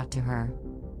wanted it brought to her.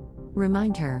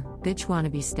 Remind her, bitch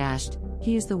wanna be stashed,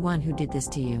 he is the one who did this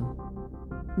to you.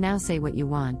 Now say what you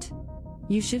want.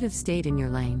 You should have stayed in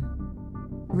your lane.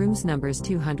 Rooms numbers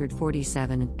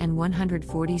 247 and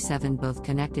 147 both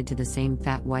connected to the same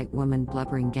fat white woman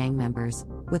blubbering gang members,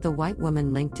 with the white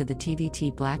woman linked to the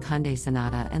TVT black Hyundai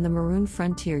Sonata and the maroon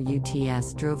Frontier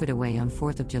UTS drove it away on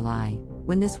 4th of July,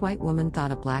 when this white woman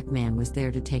thought a black man was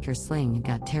there to take her sling and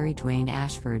got Terry Dwayne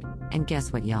Ashford, and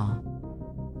guess what, y'all?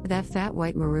 That fat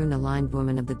white maroon-aligned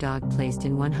woman of the dog placed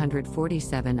in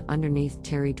 147 underneath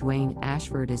Terry Dwayne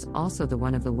Ashford is also the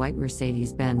one of the white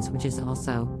Mercedes-Benz, which is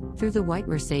also, through the white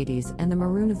Mercedes and the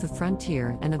maroon of the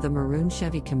Frontier and of the maroon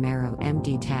Chevy Camaro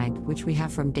MD tagged, which we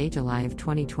have from day July of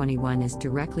 2021, is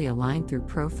directly aligned through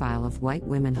profile of white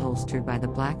women holstered by the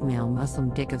black male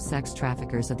Muslim dick of sex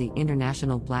traffickers of the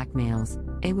international black males.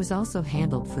 It was also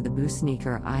handled for the Boo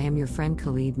sneaker I Am Your Friend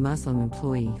Khalid Muslim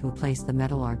employee who placed the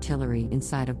metal artillery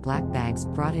inside of black bags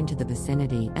brought into the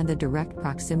vicinity and the direct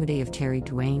proximity of Terry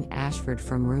Dwayne Ashford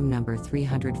from room number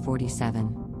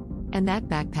 347. And that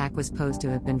backpack was supposed to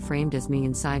have been framed as me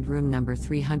inside room number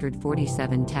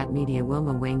 347. Tat Media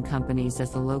Wilma Wayne Companies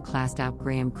as the low-classed out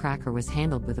Graham Cracker was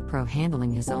handled with a pro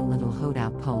handling his own little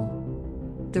hoedout pole.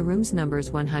 The rooms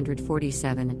numbers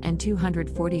 147 and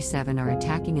 247 are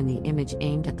attacking in the image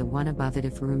aimed at the one above it.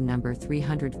 If room number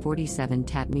 347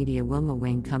 Tat Media Wilma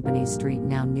Wayne Company's Street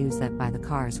Now News that by the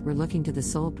cars we're looking to the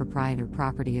sole proprietor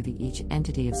property of each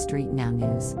entity of Street Now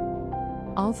News.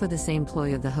 All for the same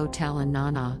ploy of the hotel and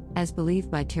Nana, as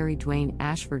believed by Terry Dwayne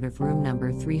Ashford of room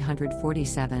number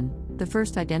 347, the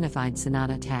first identified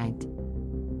Sonata tagged.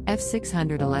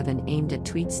 F611 aimed at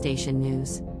Tweet Station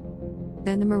News.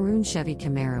 Then the maroon Chevy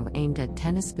Camaro aimed at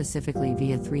tennis specifically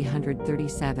via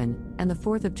 337, and the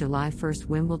 4th of July 1st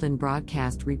Wimbledon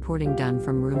broadcast reporting done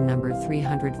from room number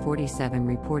 347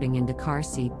 reporting into car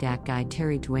seat dat guy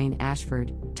Terry Dwayne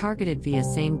Ashford, targeted via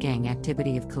same gang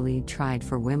activity of Khalid tried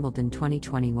for Wimbledon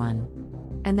 2021.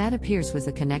 And that appears was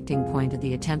the connecting point of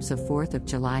the attempts of 4th of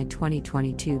July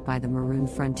 2022 by the Maroon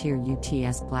Frontier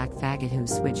UTS black faggot who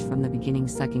switched from the beginning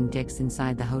sucking dicks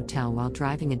inside the hotel while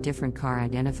driving a different car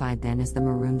identified then as the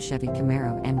maroon Chevy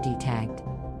Camaro MD tagged.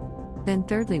 Then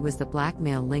thirdly was the black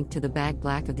male linked to the bag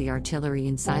black of the artillery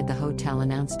inside the hotel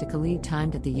announced to Khalid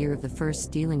timed at the year of the first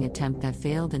stealing attempt that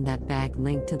failed, and that bag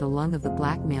linked to the lung of the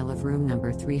black male of room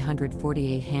number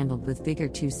 348 handled with vigor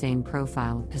 2 same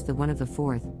profile as the one of the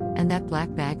 4th, and that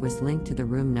black bag was linked to the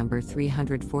room number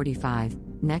 345,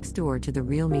 next door to the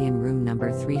real me in room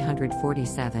number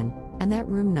 347, and that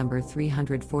room number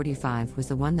 345 was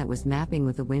the one that was mapping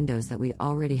with the windows that we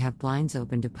already have blinds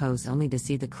open to pose only to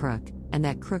see the crook, and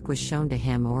that crook was shown to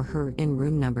him or her in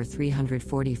room number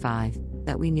 345,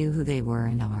 that we knew who they were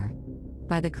and are.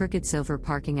 By the crooked silver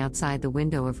parking outside the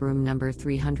window of room number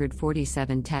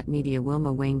 347 Tat Media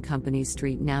Wilma Wayne Company's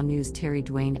Street Now News Terry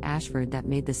Dwayne Ashford that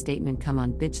made the statement come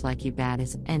on bitch like you bad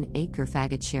as an acre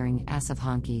faggot sharing ass of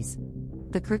honkies.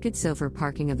 The crooked silver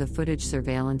parking of the footage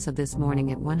surveillance of this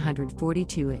morning at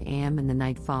 1:42 a.m. in the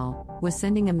nightfall was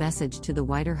sending a message to the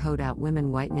whiter hoed out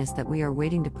women whiteness that we are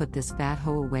waiting to put this fat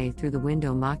hoe away through the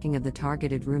window mocking of the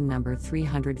targeted room number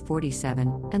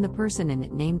 347 and the person in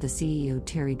it named the CEO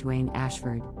Terry Dwayne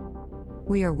Ashford.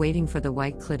 We are waiting for the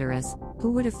white clitoris.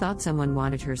 Who would have thought someone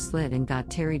wanted her slit and got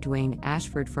Terry Dwayne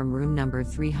Ashford from room number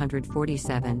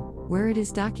 347, where it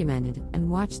is documented, and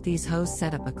watched these hoes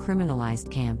set up a criminalized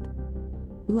camp.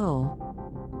 Lol.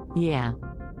 Yeah.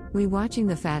 We watching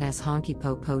the fat ass honky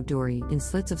po dory in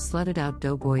slits of slutted out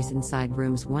doughboys inside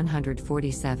rooms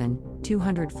 147,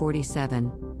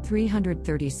 247,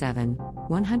 337,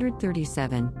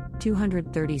 137,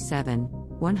 237,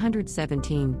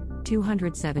 117,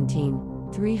 217,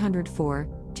 304,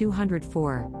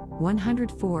 204,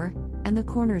 104, and the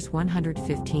corners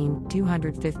 115,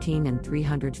 215 and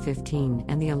 315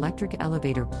 and the electric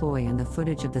elevator ploy and the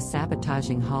footage of the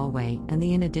sabotaging hallway and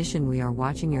the in addition we are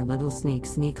watching your little sneak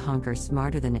honker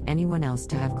smarter than anyone else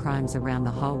to have crimes around the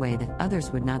hallway that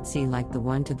others would not see, like the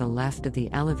one to the left of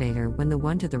the elevator when the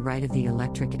one to the right of the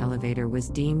electric elevator was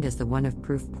deemed as the one of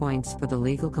proof points for the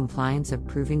legal compliance of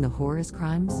proving the horrors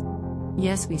crimes.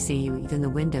 Yes, we see you even the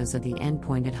windows of the end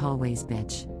pointed hallways,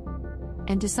 bitch.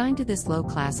 And to sign to this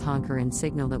low-class honker and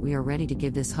signal that we are ready to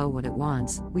give this hoe what it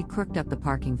wants, we crooked up the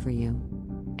parking for you.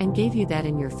 And gave you that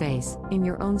in your face, in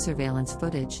your own surveillance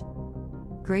footage.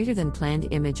 Greater than planned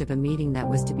image of a meeting that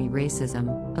was to be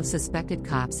racism, of suspected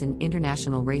cops and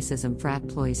international racism frat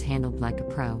ploys handled like a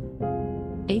pro.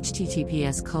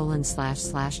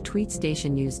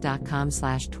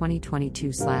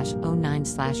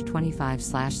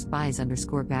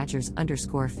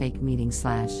 https://tweetstationnews.com/2022/09/25/spies_badgers_fake meeting/.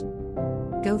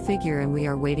 Go figure, and we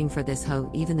are waiting for this hoe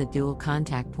even the dual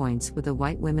contact points with the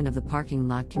white women of the parking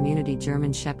lot community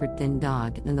German Shepherd thin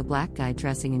dog and the black guy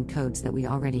dressing in codes that we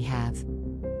already have.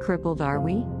 Crippled are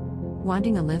we?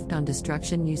 Wanting a lift on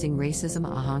destruction using racism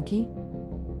a honky?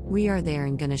 We are there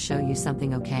and gonna show you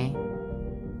something, okay?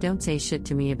 Don't say shit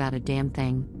to me about a damn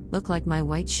thing. Look like my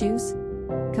white shoes?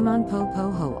 Come on po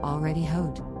ho already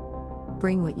hoed.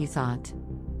 Bring what you thought.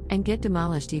 and get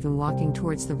demolished even walking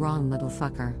towards the wrong little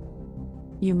fucker.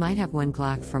 You might have one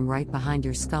Glock from right behind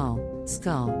your skull,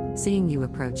 seeing you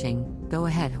approaching. Go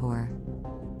ahead, whore.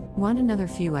 Want another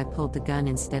few I pulled the gun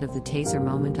instead of the taser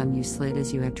moment on you slid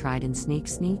as you have tried in sneak?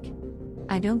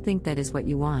 I don't think that is what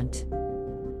you want.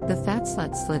 The fat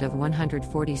slut slit of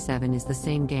 147 is the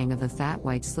same gang of the fat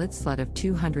white slut of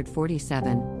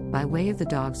 247, by way of the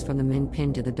dogs from the min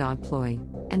pin to the dog ploy,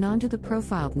 and onto the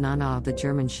profiled nana of the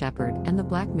German Shepherd and the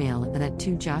black male and that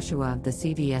to Joshua of the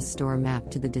CVS store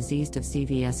map to the diseased of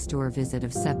CVS store visit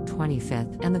of Sept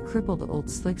 25th and the crippled old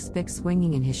slick spick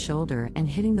swinging in his shoulder and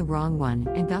hitting the wrong one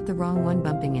and got the wrong one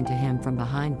bumping into him from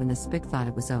behind when the spick thought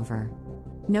it was over.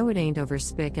 No, it ain't over,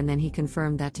 spick, and then he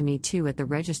confirmed that to me too at the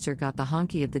register. Got the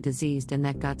honky of the diseased, and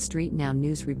that got Street Now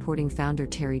News reporting founder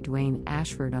Terry Dwayne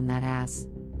Ashford on that ass.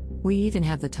 We even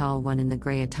have the tall one in the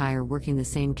gray attire working the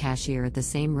same cashier at the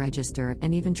same register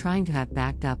and even trying to have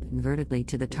backed up invertedly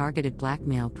to the targeted black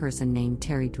male person named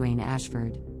Terry Dwayne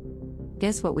Ashford.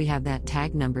 Guess what, we have that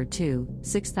tag number too,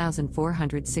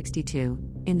 6462,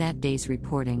 in that day's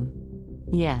reporting.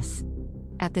 Yes.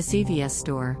 At the CVS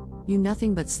store. You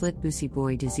nothing but slit boosie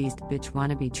boy diseased bitch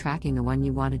wannabe tracking the one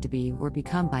you wanted to be or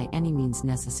become by any means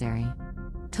necessary.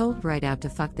 Told right out to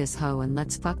fuck this hoe, and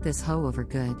let's fuck this hoe over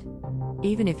good.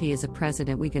 Even if he is a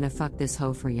president, we gonna fuck this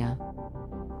hoe for ya.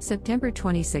 September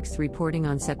 26th reporting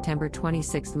on September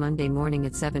 26th Monday morning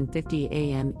at 7:50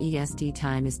 a.m. EST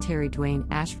time is Terry Dwayne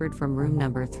Ashford from room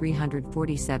number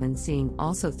 347 seeing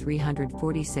also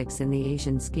 346 in the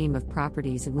Asian scheme of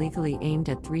properties illegally aimed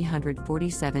at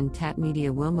 347 Tat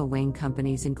Media Wilma Wayne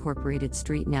Companies Incorporated.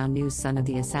 Street Now News son of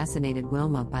the assassinated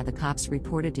Wilma by the cops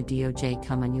reported to DOJ.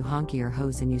 Come on you honkier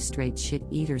hoes and you straight shit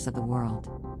eaters of the world.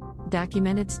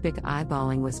 Documented spick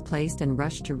eyeballing was placed and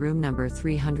rushed to room number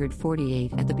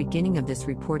 348 at the beginning of this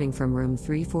reporting from room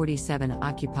 347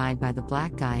 occupied by the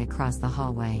black guy across the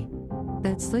hallway.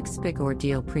 That slick spick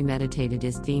ordeal premeditated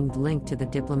is deemed linked to the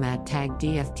diplomat tag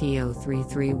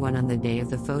DFTO331 on the day of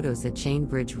the photos at Chain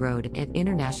Bridge Road at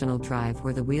International Drive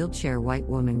where the wheelchair white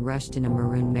woman rushed in a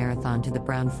maroon marathon to the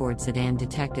brown Ford sedan.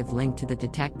 Detective linked to the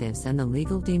detectives and the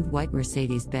legal deemed white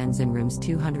Mercedes-Benz in rooms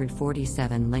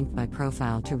 247 linked by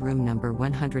profile to room number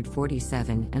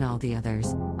 147 and all the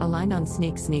others, aligned on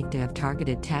sneak to have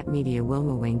targeted Tat Media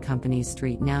Wilma Wayne Company's.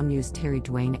 Street Now News Terry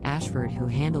Dwayne Ashford who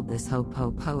handled this ho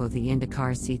of the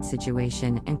car seat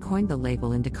situation and coined the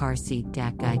label into car seat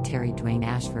dat guy Terry Dwayne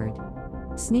Ashford.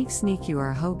 Sneak you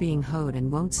are a hoe being hoed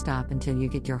and won't stop until you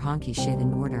get your honky shit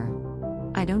in order.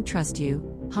 I don't trust you,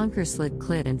 honker slit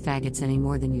clit and faggots any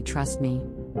more than you trust me.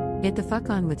 Get the fuck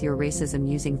on with your racism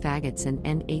using faggots and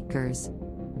N8gers.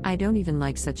 I don't even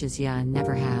like such as ya and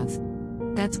never have.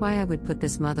 That's why I would put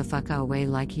this motherfucker away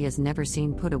like he has never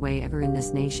seen put away ever in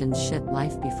this nation's shit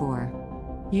life before.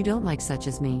 You don't like such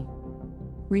as me.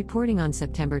 Reporting on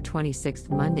September 26th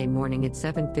Monday morning at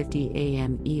 7:50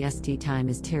 a.m. EST time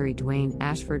is Terry Dwayne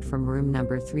Ashford from room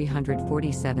number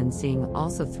 347 seeing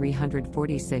also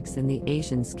 346 in the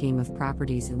Asian scheme of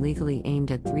properties illegally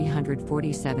aimed at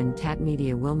 347 Tat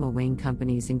Media Wilma Wayne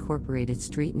Companies Incorporated.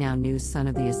 Street Now News son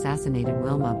of the assassinated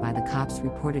Wilma by the cops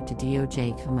reported to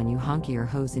DOJ. Come on you honkier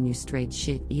hoes and you straight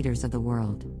shit eaters of the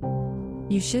world.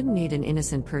 You shouldn't need an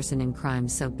innocent person in crime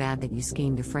so bad that you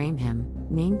scheme to frame him,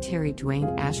 named Terry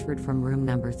Dwayne Ashford from room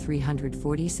number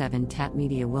 347 Tat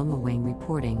Media Wilma Wayne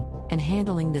reporting, and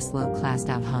handling this low-classed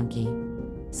out honky.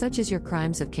 Such as your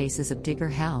crimes of cases of digger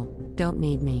hell, don't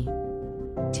need me.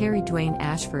 Terry Dwayne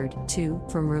Ashford, 2,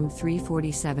 from room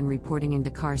 347 reporting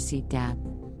into car seat dat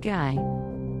guy.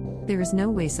 There is no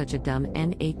way such a dumb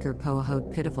N8ger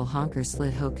poahode pitiful honker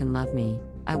slit hoe can love me.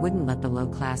 I wouldn't let the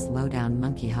low-class low-down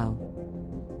monkey hoe.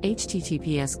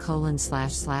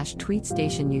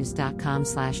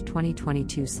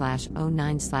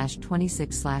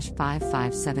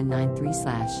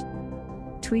 https://tweetstation.com/2022/09/26/55793/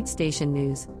 Tweetstation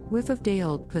News, whiff of day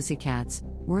old pussycats,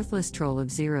 worthless troll of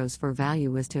zeros for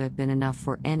value was to have been enough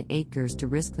for N8gers to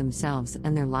risk themselves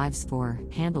and their lives for,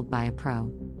 handled by a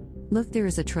pro. Look, there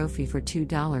is a trophy for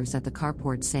 $2 at the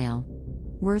carport sale.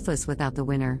 Worthless without the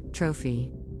winner, trophy.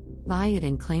 Buy it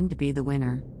and claim to be the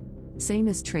winner. Same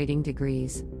as trading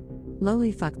degrees.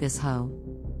 Lowly fuck this hoe.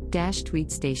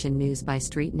 Tweet Station News by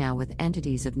Street Now with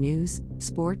entities of news,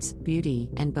 sports, beauty,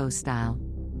 and bow style.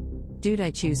 Dude,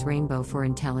 I choose rainbow for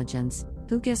intelligence.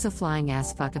 Who gives a flying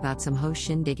ass fuck about some hoe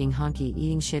shindigging honky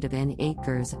eating shit of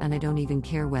N8gers, and I don't even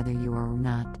care whether you are or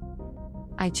not.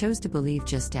 I chose to believe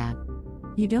just that.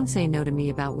 You don't say no to me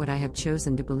about what I have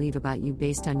chosen to believe about you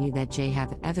based on you that J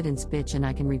have evidence bitch, and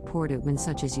I can report it when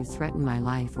such as you threaten my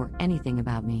life or anything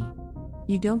about me.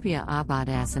 You don't be a abad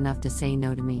ass enough to say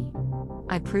no to me.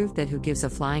 I proved that who gives a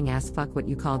flying ass fuck what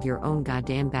you called your own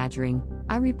goddamn badgering.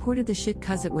 I reported the shit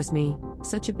cuz it was me,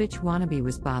 such a bitch wannabe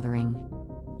was bothering.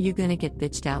 You gonna get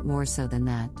bitched out more so than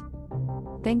that.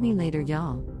 Thank me later,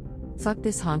 y'all. Fuck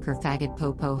this honker faggot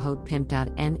popo hoed pimped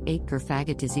out N8 ker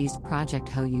faggot diseased project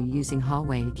ho you using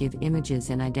hallway to give images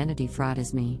and identity fraud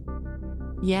is me.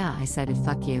 Yeah, I said it,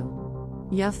 fuck you.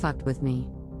 Ya fucked with me.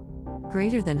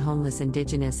 Greater than homeless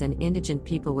indigenous and indigent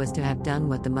people was to have done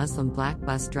what the Muslim black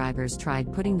bus drivers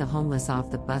tried, putting the homeless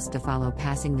off the bus to follow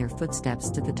passing their footsteps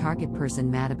to the target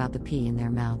person mad about the pee in their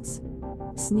mouths.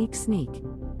 Sneak sneak.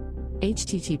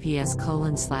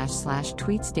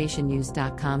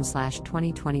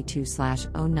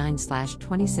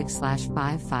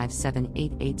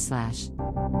 https://tweetstationnews.com/2022/09/26/55788/.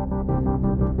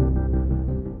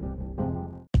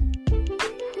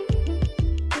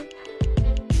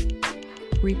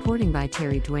 Reporting by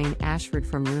Terry Dwayne Ashford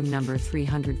from room number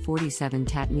 347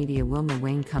 Tat Media Wilma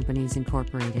Wayne Companies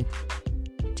Incorporated.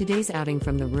 Today's outing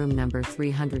from the room number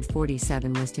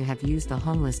 347 was to have used the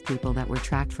homeless people that were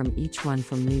tracked from each one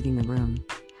from leaving the room.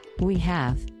 We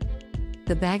have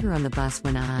the bagger on the bus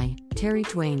when I, Terry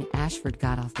Dwayne Ashford,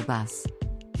 got off the bus.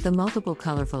 The multiple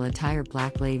colorful attired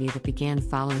black lady that began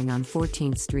following on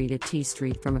 14th Street at T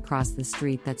Street from across the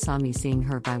street that saw me seeing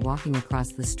her by walking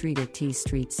across the street at T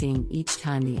Street seeing each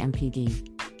time the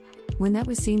MPD. When that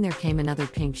was seen, there came another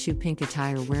pink shoe pink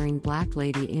attire wearing black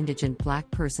lady indigent black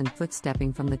person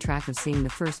footstepping from the track of seeing the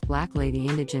first black lady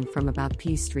indigent from about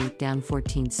P Street down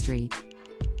 14th Street.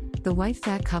 The white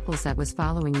fat couples that was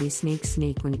following me sneak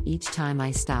when each time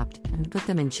I stopped and put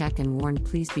them in check and warned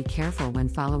please be careful when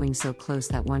following so close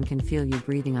that one can feel you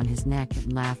breathing on his neck,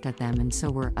 and laughed at them, and so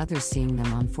were others seeing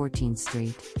them on 14th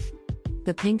Street.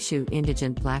 The pink shoe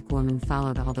indigent black woman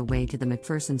followed all the way to the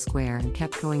McPherson Square and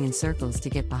kept going in circles to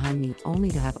get behind me,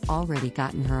 only to have already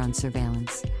gotten her on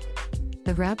surveillance.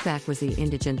 The route back was the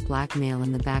indigent black male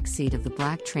in the back seat of the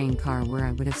black train car where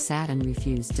I would have sat and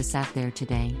refused to sat there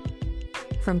today.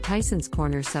 From Tyson's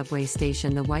Corner subway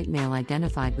station, the white male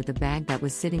identified with the bag that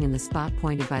was sitting in the spot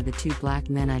pointed by the two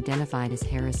black men identified as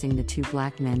harassing the two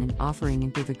black men and offering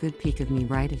and gave a good peek of me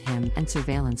right at him, and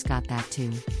surveillance got that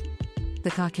too. The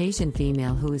Caucasian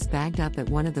female who was bagged up at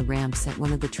one of the ramps at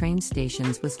one of the train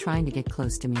stations was trying to get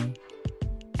close to me.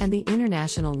 And the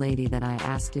international lady that I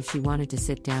asked if she wanted to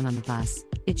sit down on the bus,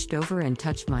 itched over and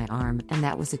touched my arm, and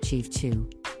that was achieved too.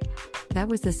 That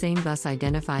was the same bus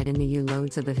identified in the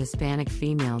U-loads of the Hispanic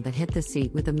female that hit the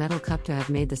seat with a metal cup to have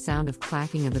made the sound of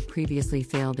clacking of the previously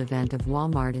failed event of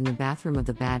Walmart in the bathroom of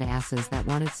the badasses that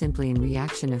wanted simply in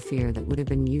reaction of fear that would have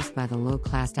been used by the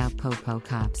low-classed out po-po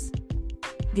cops.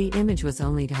 The image was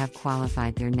only to have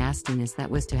qualified their nastiness, that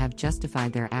was to have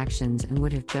justified their actions, and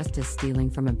would have just as stealing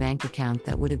from a bank account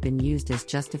that would have been used as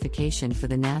justification for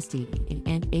the nasty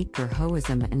and acre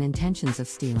hoism and intentions of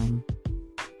stealing.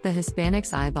 The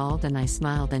Hispanics eyeballed and I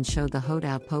smiled and showed the hoed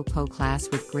out po-po class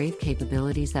with grave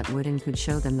capabilities that would and could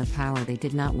show them the power they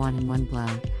did not want in one blow.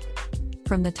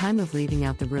 From the time of leaving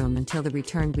out the room until the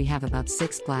return, we have about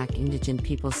 6 black indigent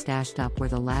people stashed up where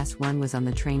the last one was on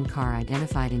the train car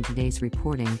identified in today's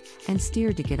reporting, and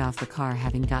steered to get off the car,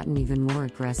 having gotten even more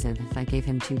aggressive if I gave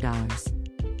him $2.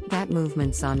 That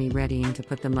movement saw me readying to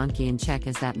put the monkey in check,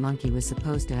 as that monkey was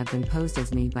supposed to have been posed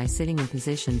as me by sitting in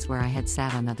positions where I had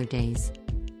sat on other days.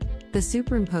 The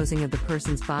superimposing of the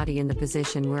person's body in the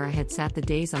position where I had sat the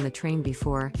days on the train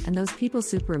before, and those people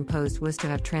superimposed, was to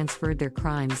have transferred their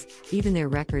crimes, even their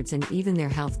records and even their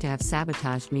health, to have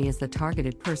sabotaged me as the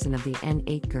targeted person of the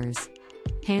N8 gers.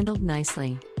 Handled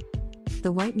nicely.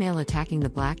 The white male attacking the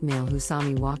black male who saw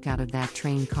me walk out of that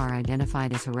train car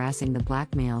identified as harassing the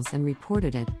black males and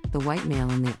reported it. The white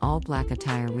male in the all-black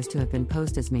attire was to have been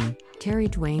posed as me, Terry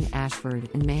Dwayne Ashford,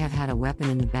 and may have had a weapon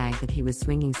in the bag that he was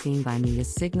swinging, seen by me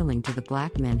as signaling to the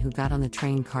black men who got on the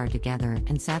train car together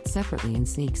and sat separately in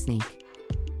sneak.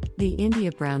 The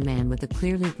India brown man with the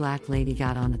clearly black lady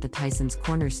got on at the Tyson's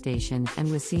Corner station and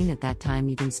was seen at that time,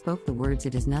 even spoke the words,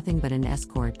 "It is nothing but an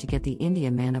escort to get the India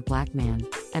man a black man,"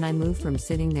 and I moved from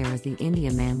sitting there as the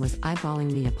India man was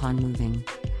eyeballing me upon moving.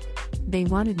 They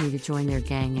wanted me to join their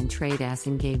gang and trade ass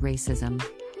in gay racism.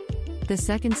 The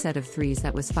second set of 3s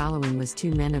that was following was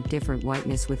 2 men of different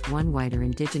whiteness, with one whiter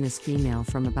indigenous female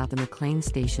from about the McLean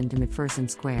station to McPherson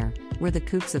Square, where the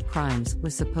coops of crimes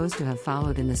was supposed to have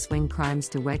followed in the swing crimes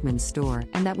to Wegmans store,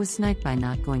 and that was sniped by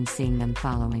not going, seeing them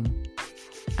following.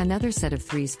 Another set of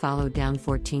 3s followed down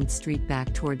 14th Street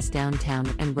back towards downtown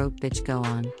and wrote "Bitch go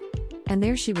on." And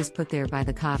there she was put there by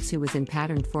the cops, who was in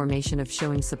patterned formation of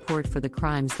showing support for the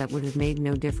crimes that would have made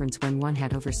no difference when one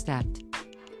had overstepped.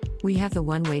 We have the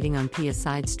one waiting on Pia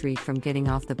side street from getting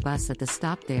off the bus at the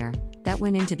stop there, that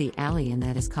went into the alley and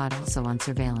that is caught also on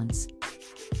surveillance.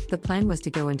 The plan was to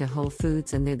go into Whole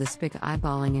Foods and there the spick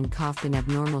eyeballing and coughed in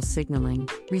abnormal signaling,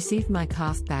 received my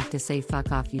cough back to say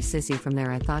fuck off you sissy. From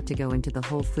there I thought to go into the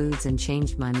Whole Foods and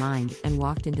changed my mind and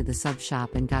walked into the sub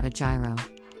shop and got a gyro.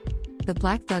 The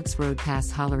black thugs rode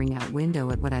past hollering out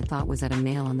window at what I thought was at a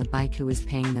male on the bike who was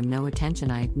paying them no attention.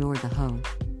 I ignored the hoe.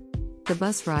 The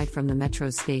bus ride from the metro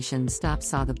station stop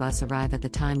saw the bus arrive at the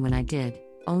time when I did,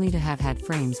 only to have had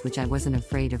frames which I wasn't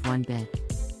afraid of one bit.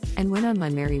 And went on my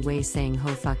merry way saying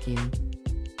ho fuck you.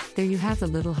 There you have the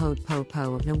little hoed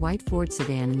po-po of a white Ford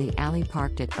sedan in the alley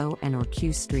parked at O and or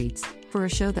Q streets, for a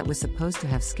show that was supposed to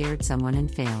have scared someone and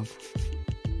failed.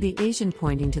 The Asian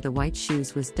pointing to the white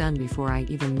shoes was done before I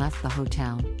even left the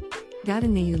hotel. Got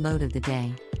in the U-load of the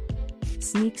day.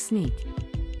 Sneak sneak.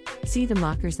 See the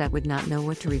mockers that would not know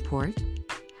what to report?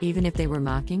 Even if they were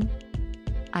mocking?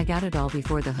 I got it all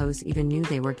before the hoes even knew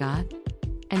they were got?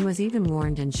 And was even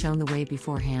warned and shown the way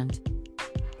beforehand.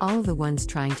 All of the ones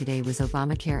trying today was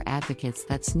Obamacare advocates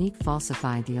that sneak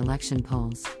falsified the election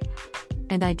polls.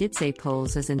 And I did say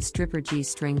polls as in stripper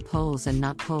G-string polls and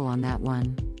not poll on that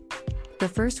one. The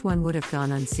first one would have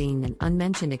gone unseen and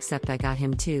unmentioned except I got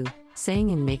him too, saying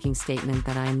and making statement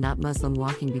that I am not Muslim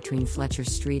walking between Fletcher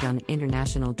Street on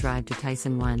International Drive to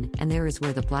Tyson 1 and there is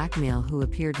where the black male who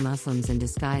appeared Muslims in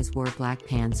disguise wore black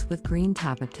pants with green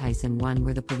top at Tyson 1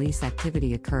 where the police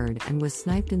activity occurred and was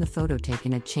sniped in the photo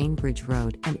taken at Chain Bridge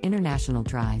Road and International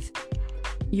Drive.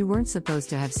 You weren't supposed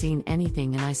to have seen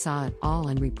anything and I saw it all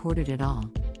and reported it all.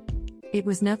 It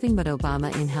was nothing but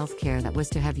Obama in healthcare that was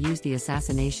to have used the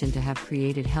assassination to have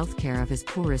created healthcare of his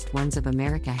poorest ones of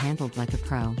America handled like a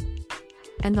pro.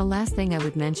 And the last thing I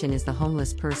would mention is the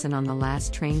homeless person on the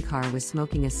last train car was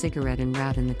smoking a cigarette en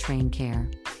route in the train car.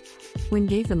 When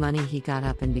gave the money he got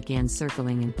up and began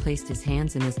circling and placed his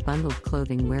hands in his bundled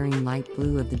clothing wearing light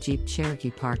blue of the Jeep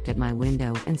Cherokee parked at my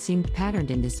window and seemed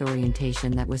patterned in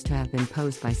disorientation that was to have been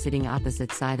posed by sitting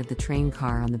opposite side of the train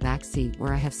car on the back seat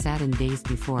where I have sat in days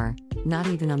before, not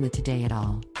even on the today at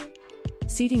all.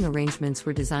 Seating arrangements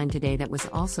were designed today that was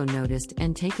also noticed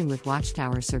and taken with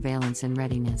watchtower surveillance and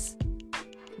readiness.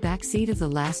 Back seat of the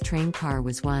last train car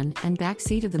was 1 and back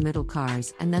seat of the middle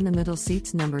cars and then the middle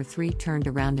seats number 3 turned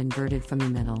around inverted from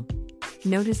the middle.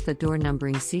 Notice the door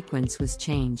numbering sequence was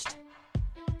changed.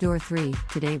 Door 3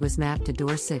 today was mapped to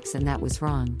door 6 and that was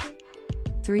wrong.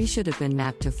 3 should have been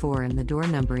mapped to 4 and the door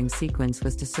numbering sequence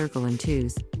was to circle in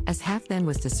 2s, as half then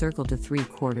was to circle to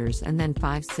 3/4 and then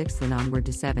 5/6 and onward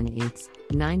to 7/8,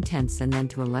 9/10 and then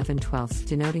to 11/12,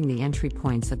 denoting the entry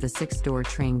points of the 6-door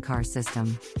train car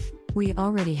system. We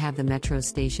already have the metro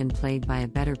station played by a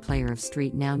better player of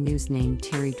Street Now News named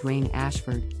Terry Dwayne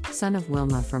Ashford, son of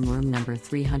Wilma from room number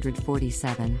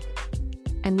 347.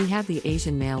 And we have the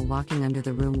Asian male walking under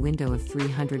the room window of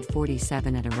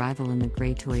 347 at arrival in the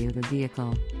gray Toyota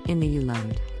vehicle, in the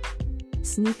U-load.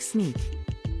 Sneak sneak.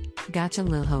 Gotcha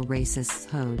lil ho racists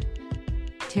hoed.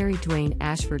 Terry Dwayne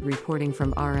Ashford reporting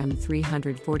from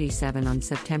RM347 on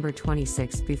September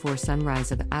 26 before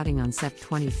sunrise of outing on Sep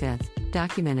 25,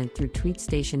 documented through Tweet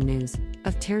Station News,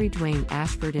 of Terry Dwayne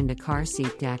Ashford in the car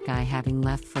seat that guy having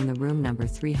left from the room number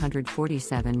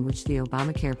 347 which the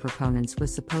Obamacare proponents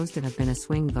was supposed to have been a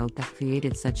swing vote that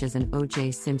created such as an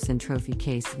O.J. Simpson trophy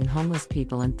case in homeless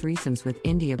people and threesomes with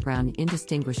India Brown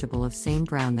indistinguishable of same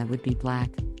brown that would be black,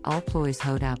 all ploys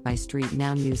hoed out by Street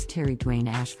Now News Terry Dwayne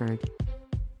Ashford.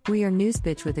 We are news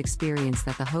bitch with experience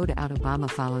that the hoed out Obama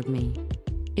followed me.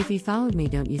 If he followed me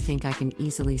don't you think I can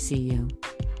easily see you?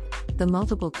 The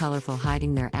multiple colorful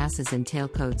hiding their asses in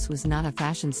tailcoats was not a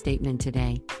fashion statement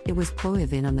today, it was ploy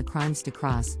of in on the crimes to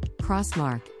cross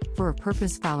mark, for a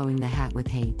purpose following the hat with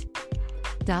hate.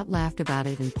 Laughed about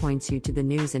it and points you to the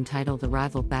news entitled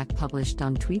Arrival Back published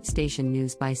on Tweet Station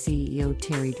News by CEO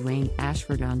Terry Dwayne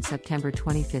Ashford on September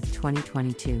 25,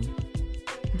 2022.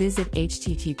 Visit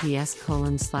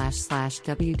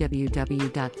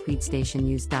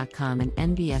https://www.tweetstationnews.com and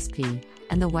NBSP,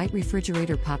 and the white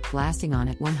refrigerator popped blasting on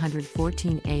at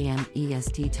 1:14 a.m.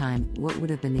 EST time. What would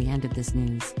have been the end of this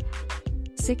news?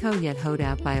 Sicko yet hoed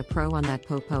out by a pro on that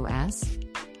popo ass?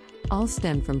 All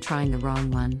stemmed from trying the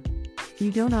wrong one.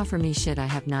 You don't offer me shit I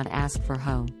have not asked for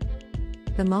ho.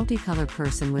 The multicolor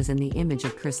person was in the image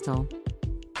of Crystal.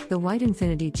 The white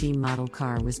Infiniti G model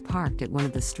car was parked at one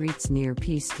of the streets near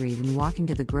P Street and walking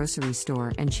to the grocery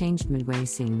store and changed midway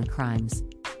seeing the crimes.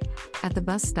 At the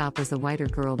bus stop was the whiter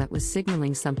girl that was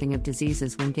signaling something of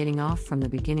diseases when getting off from the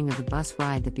beginning of the bus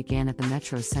ride that began at the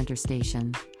Metro Center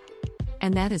station.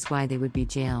 And that is why they would be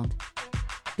jailed.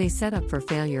 They set up for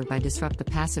failure by disrupt the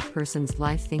passive person's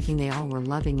life thinking they all were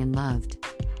loving and loved.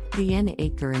 The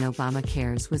N-Acre in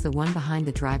Obamacare's was the one behind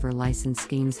the driver license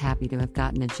schemes, happy to have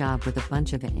gotten a job with a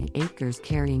bunch of N-Acres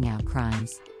carrying out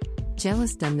crimes.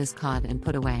 Jealous, dumb, miscaught and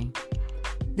put away.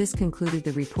 This concluded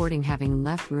the reporting, having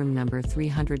left room number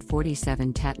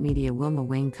 347 Tat Media Wilma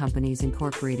Wayne Companies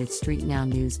Incorporated. Street Now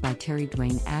News by Terry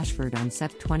Dwayne Ashford on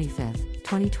Sept 25,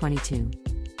 2022.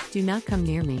 Do not come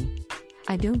near me.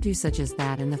 I don't do such as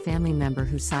that, and the family member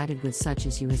who sided with such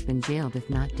as you has been jailed if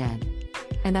not dead.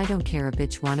 And I don't care, a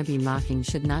bitch wannabe mocking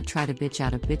should not try to bitch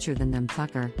out a bitcher than them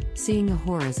fucker, seeing a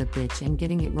whore as a bitch and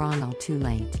getting it wrong all too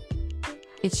late.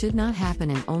 It should not happen,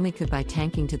 and only could by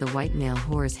tanking to the white male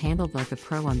whores handled like a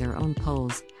pro on their own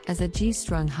poles, as a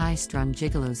G-strung high-strung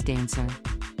gigolo's dancer.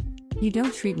 You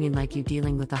don't treat me like you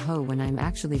dealing with a hoe when I'm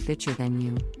actually bitcher than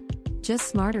you. Just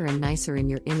smarter and nicer in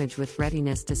your image with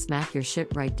readiness to smack your shit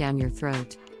right down your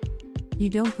throat. You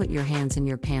don't put your hands in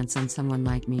your pants on someone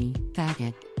like me,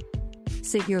 faggot.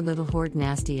 Sit your little hoard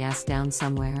nasty ass down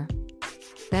somewhere.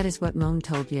 That is what Moan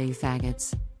told ya, you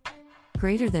faggots.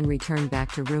 Greater than return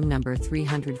back to room number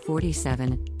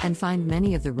 347, and find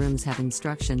many of the rooms have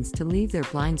instructions to leave their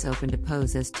blinds open to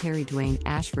pose, as Terry Dwayne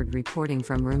Ashford reporting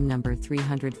from room number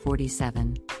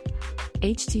 347.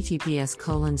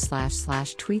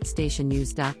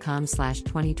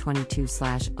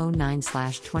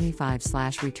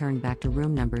 https://tweetstationnews.com/2022/09/25/ return back to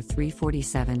room number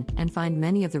 347, and find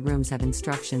many of the rooms have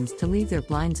instructions to leave their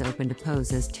blinds open to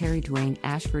pose, as Terry Dwayne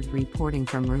Ashford reporting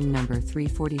from room number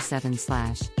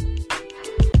 347/.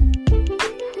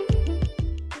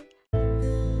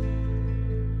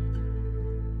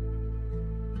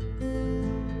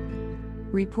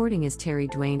 Reporting is Terry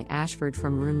Dwayne Ashford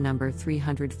from room number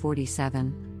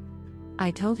 347. I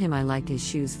told him I liked his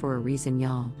shoes for a reason,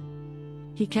 y'all.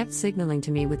 He kept signaling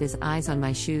to me with his eyes on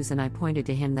my shoes, and I pointed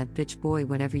to him that, bitch boy,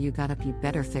 whatever you got up you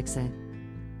better fix it.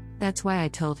 That's why I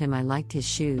told him I liked his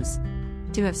shoes.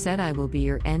 To have said I will be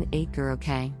your N-Acre,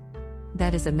 okay?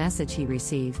 That is a message he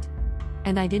received.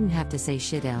 And I didn't have to say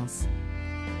shit else.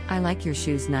 I like your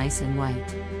shoes nice and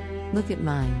white. Look at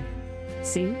mine.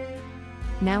 See?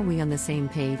 Now we on the same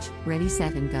page, ready,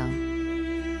 set and go.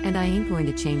 And I ain't going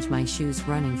to change my shoes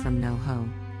running from no ho.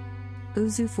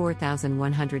 Uzu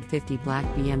 4150 black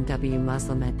BMW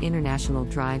Muslim at International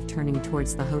Drive turning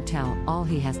towards the hotel. All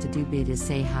he has to do bid is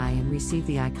say hi and receive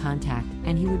the eye contact,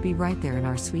 and he would be right there in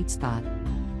our sweet spot.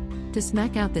 To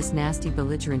smack out this nasty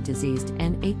belligerent diseased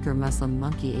N-Acre Muslim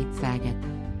monkey ape faggot.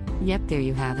 Yep, there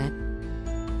you have it.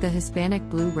 The Hispanic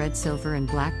blue, red, silver and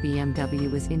black BMW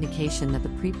was indication that the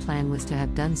pre-plan was to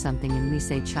have done something, and we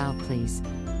say child please.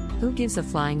 Who gives a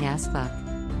flying ass fuck?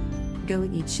 Go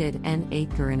eat shit,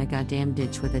 N-Acre in a goddamn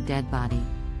ditch with a dead body.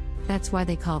 That's why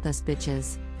they called us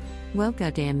bitches. Well,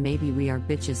 goddamn, maybe we are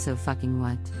bitches, so fucking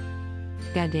what?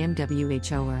 Goddamn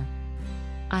WHOer.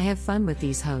 I have fun with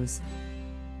these hoes.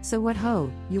 So what ho,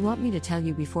 you want me to tell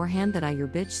you beforehand that I your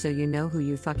bitch so you know who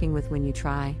you fucking with when you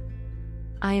try?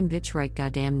 I am bitch right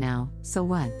goddamn now, so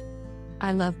what?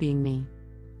 I love being me.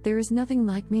 There is nothing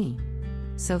like me.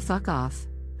 So fuck off.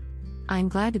 I'm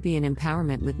glad to be an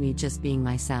empowerment with me just being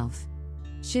myself.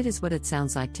 Shit is what it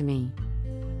sounds like to me.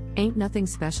 Ain't nothing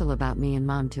special about me and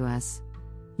mom to us.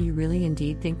 You really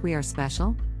indeed think we are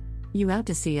special? You out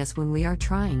to see us when we are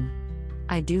trying.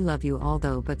 I do love you all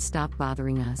though, but stop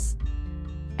bothering us.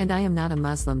 And I am not a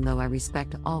Muslim, though I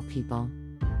respect all people.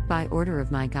 By order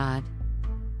of my God.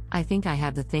 I think I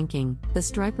have the thinking. The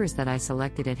stripers that I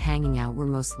selected at hanging out were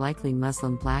most likely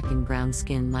Muslim, black and brown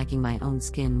skin, liking my own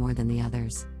skin more than the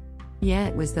others. Yeah,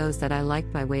 it was those that I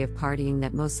liked by way of partying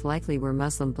that most likely were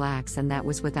Muslim blacks, and that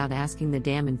was without asking the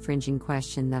damn infringing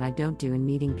question that I don't do in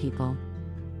meeting people.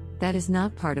 That is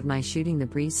not part of my shooting the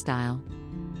breeze style.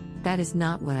 That is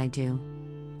not what I do.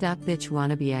 Bitch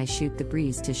wannabe, I shoot the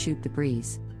breeze to shoot the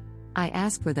breeze. I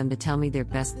ask for them to tell me their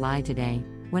best lie today,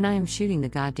 when I am shooting the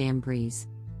goddamn breeze.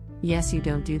 Yes, you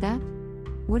don't do that?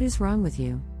 What is wrong with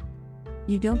you?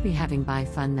 You don't be having bi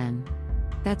fun then.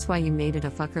 That's why you made it a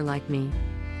fucker like me.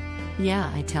 Yeah,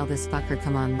 I tell this fucker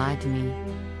come on lie to me.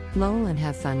 Lol, and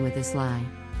have fun with this lie.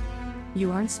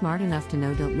 You aren't smart enough to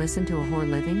know don't listen to a whore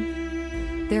living?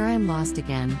 There I am lost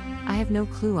again, I have no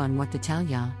clue on what to tell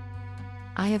ya.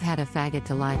 I have had a faggot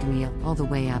to lie to me all the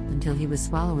way up until he was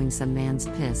swallowing some man's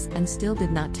piss and still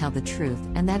did not tell the truth,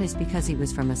 and that is because he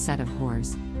was from a set of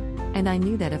whores. And I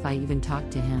knew that if I even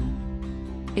talked to him.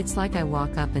 It's like I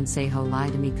walk up and say ho, lie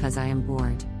to me cause I am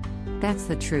bored. That's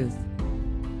the truth.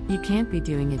 You can't be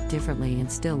doing it differently and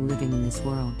still living in this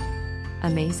world.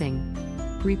 Amazing.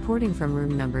 Reporting from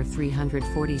room number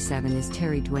 347 is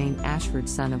Terry Dwayne Ashford,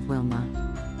 son of Wilma.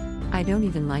 I don't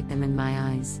even like them in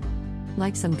my eyes.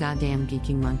 Like some goddamn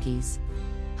geeking monkeys.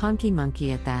 Honky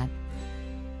monkey at that.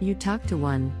 You talk to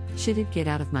one, shit'd get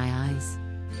out of my eyes.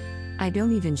 I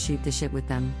don't even shoot the shit with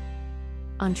them.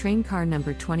 On train car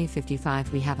number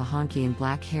 2055 we have a honky in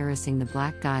black harassing the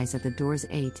black guys at the doors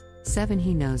 8, 7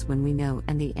 he knows when we know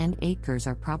and the N8kers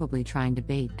are probably trying to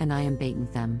bait and I am baiting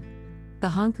them. The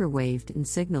honker waved and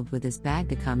signaled with his bag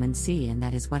to come and see and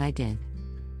that is what I did.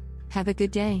 Have a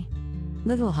good day,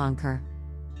 little honker.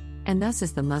 And thus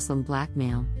is the Muslim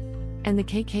blackmail. And the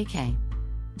KKK.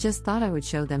 Just thought I would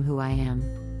show them who I am.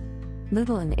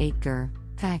 Little N8ker,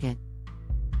 faggot.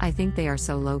 I think they are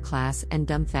so low class and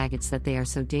dumb faggots that they are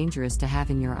so dangerous to have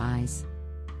in your eyes.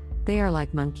 They are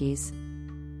like monkeys.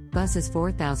 Bus is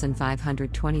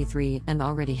 4523 and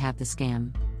already have the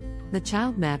scam. The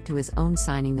child mapped to his own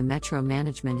signing the metro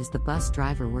management is the bus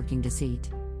driver working deceit.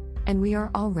 And we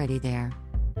are already there.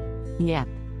 Yep.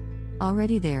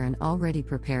 Already there and already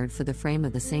prepared for the frame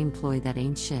of the same ploy that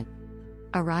ain't shit.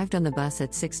 Arrived on the bus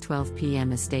at 6:12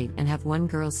 p.m. estate and have one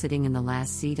girl sitting in the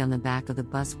last seat on the back of the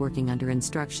bus working under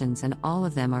instructions and all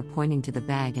of them are pointing to the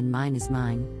bag and mine is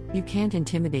mine. You can't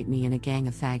intimidate me in a gang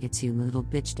of faggots you little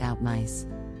bitched out mice.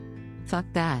 Fuck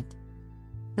that.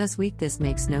 Thus weak this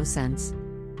makes no sense.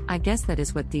 I guess that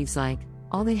is what thieves like,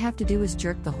 all they have to do is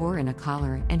jerk the whore in a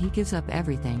collar and he gives up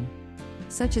everything.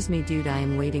 Such as me dude I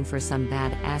am waiting for some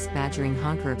bad ass badgering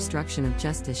honker obstruction of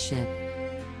justice shit.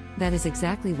 That is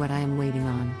exactly what I am waiting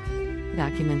on.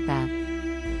 Document that.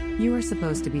 You are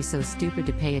supposed to be so stupid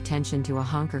to pay attention to a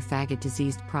honker faggot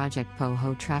diseased Project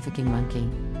Po-Ho trafficking monkey.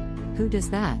 Who does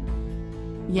that?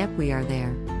 Yep, we are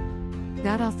there.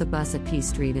 Got off the bus at P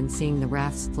Street and seeing the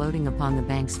rafts floating upon the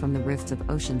banks from the rifts of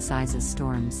ocean sizes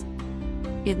storms.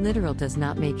 It literal does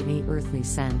not make any earthly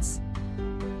sense.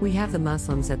 We have the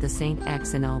Muslims at the St.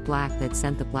 X in all black that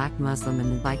sent the black Muslim in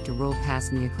the bike to roll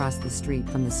past me across the street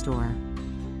from the store.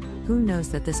 Who knows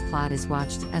that this plot is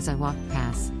watched as I walked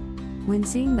past. When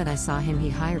seeing that I saw him he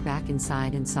hired back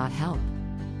inside and sought help.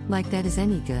 Like that is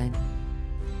any good.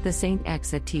 The St.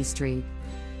 X at T Street.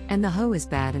 And the hoe is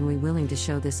bad and we willing to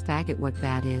show this faggot what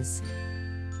bad is.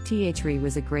 T.H.R.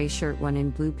 was a grey shirt one in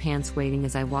blue pants waiting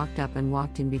as I walked up and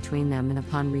walked in between them and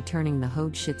upon returning the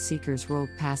hoed shit seekers rolled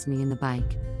past me in the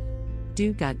bike.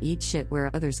 Dude got eat shit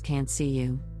where others can't see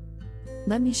you.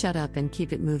 Let me shut up and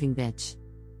keep it moving bitch.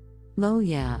 Lol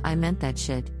yeah, I meant that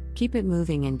shit, keep it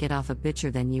moving and get off a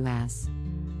bitcher than you ass.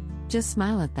 Just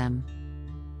smile at them.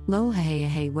 Lol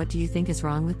hey what do you think is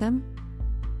wrong with them?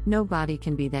 Nobody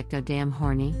can be that goddamn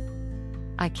horny.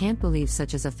 I can't believe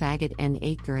such as a faggot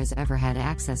N8ker has ever had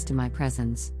access to my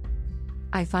presence.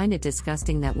 I find it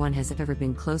disgusting that one has ever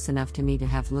been close enough to me to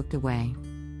have looked away.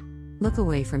 Look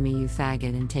away from me you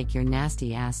faggot and take your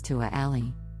nasty ass to a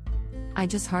alley. I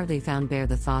just hardly found bear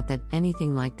the thought that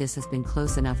anything like this has been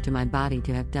close enough to my body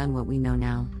to have done what we know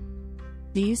now.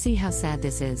 Do you see how sad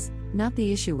this is? Not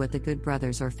the issue what the good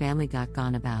brothers or family got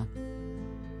gone about.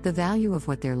 The value of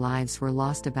what their lives were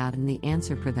lost about and the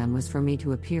answer for them was for me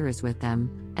to appear as with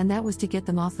them, and that was to get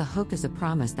them off the hook as a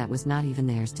promise that was not even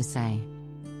theirs to say.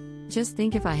 Just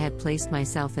think if I had placed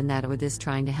myself in that or this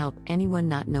trying to help anyone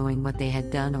not knowing what they had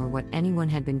done or what anyone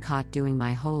had been caught doing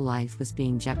my whole life was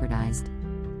being jeopardized.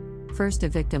 First a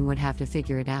victim would have to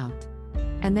figure it out.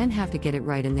 And then have to get it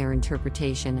right in their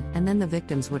interpretation, and then the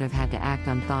victims would have had to act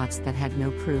on thoughts that had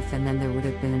no proof and then there would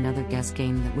have been another guess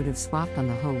game that would have swapped on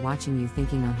the hoe watching you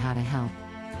thinking on how to help.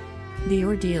 The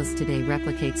ordeals today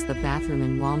replicates the bathroom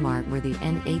in Walmart where the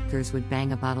N8kers would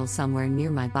bang a bottle somewhere near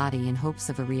my body in hopes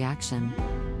of a reaction.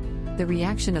 The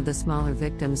reaction of the smaller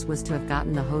victims was to have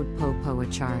gotten the hoed po-po a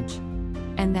charge.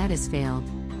 And that has failed.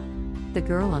 The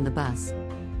girl on the bus.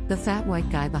 The fat white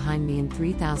guy behind me in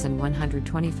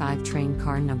 3125 train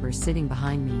car number sitting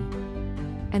behind me.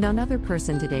 And another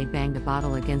person today banged a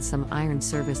bottle against some iron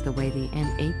service the way the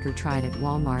N8ker tried at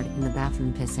Walmart in the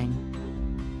bathroom pissing.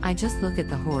 I just look at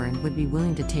the whore and would be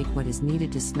willing to take what is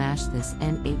needed to smash this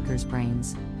N8ker's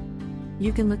brains.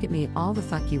 You can look at me all the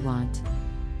fuck you want.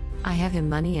 I have him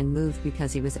money and moved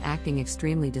because he was acting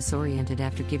extremely disoriented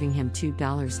after giving him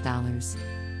 $2.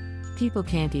 People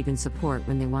can't even support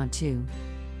when they want to.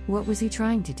 What was he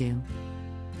trying to do?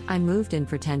 I moved and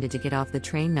pretended to get off the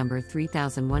train number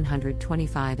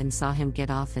 3125 and saw him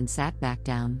get off and sat back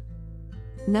down.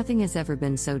 Nothing has ever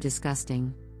been so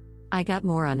disgusting. I got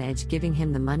more on edge giving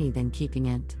him the money than keeping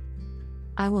it.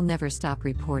 I will never stop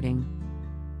reporting.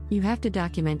 You have to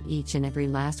document each and every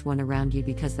last one around you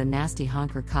because the nasty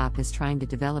honker cop is trying to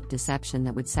develop deception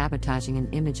that would sabotaging an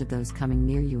image of those coming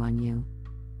near you on you.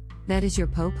 That is your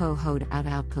po-po hoed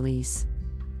out police.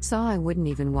 Saw I wouldn't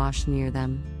even wash near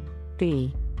them.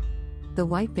 B. The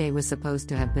white bay was supposed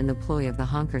to have been the ploy of the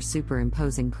honker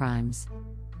superimposing crimes.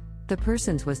 The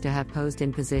persons was to have posed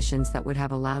in positions that would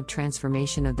have allowed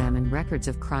transformation of them and records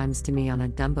of crimes to me on a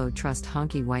Dumbo Trust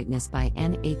honky whiteness by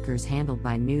N. Acres handled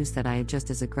by news that I had just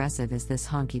as aggressive as this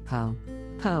honky po.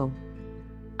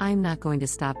 I'm not going to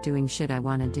stop doing shit I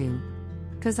wanna do.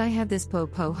 'Cause I have this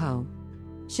po-ho.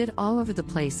 Shit all over the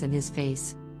place in his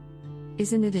face.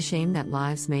 Isn't it a shame that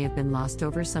lives may have been lost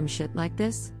over some shit like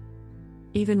this?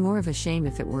 Even more of a shame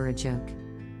if it were a joke.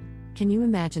 Can you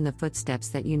imagine the footsteps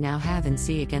that you now have and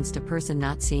see against a person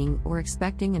not seeing or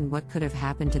expecting and what could have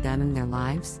happened to them in their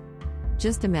lives?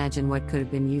 Just imagine what could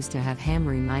have been used to have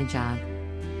hammering my job.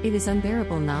 It is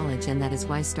unbearable knowledge, and that is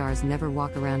why stars never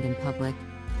walk around in public.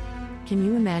 Can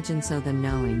you imagine so them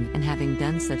knowing and having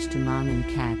done such to mom and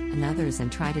cat and others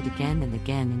and tried it again and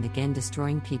again and again,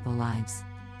 destroying people's lives?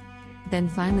 Then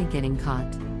finally getting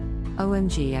caught.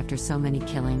 OMG, after so many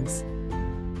killings.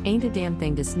 Ain't a damn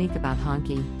thing to sneak about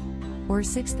honky. Or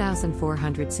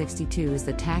 6462 is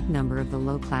the tag number of the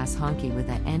low-class honky with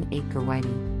a N8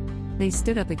 whitey. They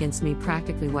stood up against me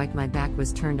practically like my back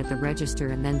was turned at the register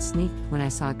and then sneaked when I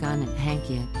saw a gun and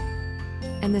hanky it.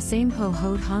 And the same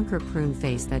ho-hoed honker prune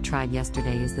face that tried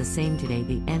yesterday is the same today,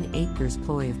 the N. Acres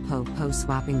ploy of po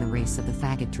swapping the race of the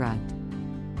faggot drugged.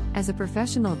 As a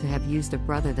professional to have used a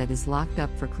brother that is locked up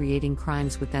for creating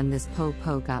crimes with them, this po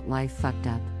got life fucked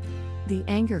up. The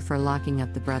anger for locking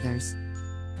up the brothers.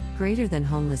 Greater than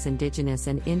homeless indigenous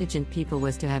and indigent people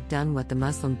was to have done what the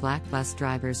Muslim black bus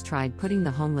drivers tried, putting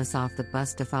the homeless off the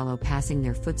bus to follow, passing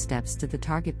their footsteps to the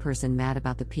target person mad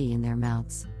about the pee in their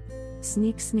mouths.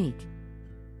 Sneak.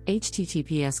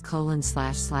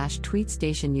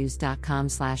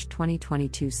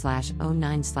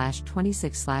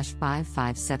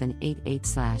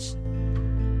 https://tweetstationnews.com/2022/09/26/55788/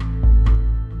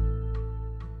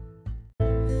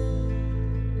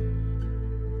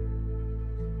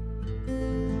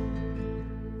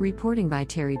 Reporting by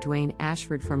Terry Dwayne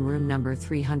Ashford from room number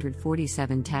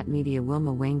 347, Tat Media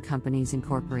Wilma Wayne Companies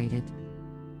Incorporated.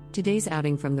 Today's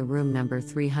outing from the room number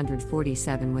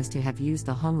 347 was to have used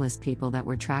the homeless people that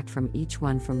were tracked from each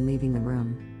one from leaving the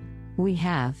room. We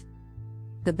have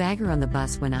the bagger on the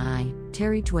bus when I,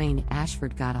 Terry Dwayne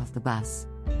Ashford, got off the bus.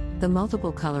 The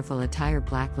multiple colorful attire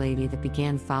black lady that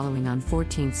began following on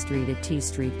 14th Street at T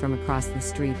Street from across the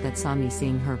street, that saw me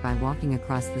seeing her by walking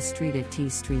across the street at T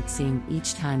Street, seeing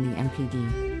each time the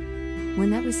MPD.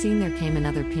 When that was seen, there came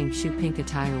another pink shoe, pink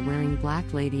attire wearing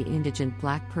black lady, indigent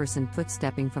black person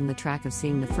footstepping from the track of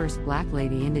seeing the first black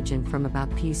lady indigent from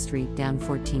about P Street down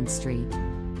 14th Street.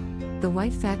 The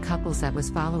white fat couples that was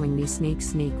following me sneak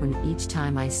when each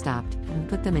time I stopped and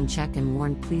put them in check and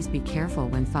warned, please be careful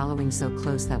when following so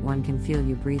close that one can feel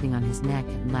you breathing on his neck,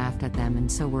 and laughed at them,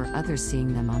 and so were others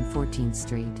seeing them on 14th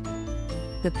Street.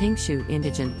 The pink shoe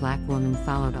indigent black woman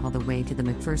followed all the way to the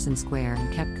McPherson Square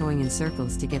and kept going in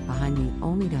circles to get behind me,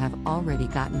 only to have already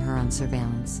gotten her on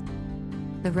surveillance.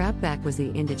 The route back was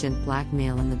the indigent black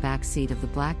male in the back seat of the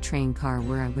black train car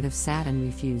where I would have sat and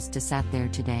refused to sat there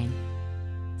today.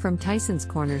 From Tyson's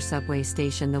Corner subway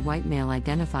station, the white male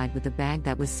identified with the bag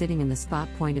that was sitting in the spot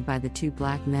pointed by the two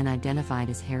black men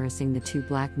identified as harassing the two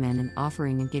black men and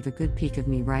offering and gave a good peek of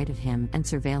me right at him, and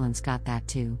surveillance got that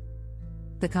too.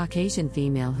 The Caucasian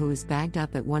female who was bagged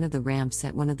up at one of the ramps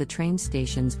at one of the train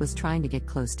stations was trying to get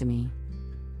close to me.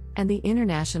 And the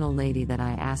international lady that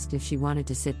I asked if she wanted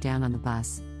to sit down on the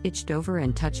bus, itched over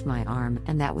and touched my arm,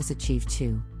 and that was achieved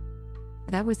too.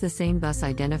 That was the same bus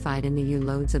identified in the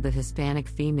U-loads of the Hispanic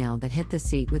female that hit the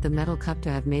seat with a metal cup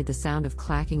to have made the sound of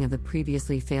clacking of the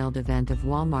previously failed event of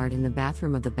Walmart in the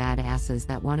bathroom of the badasses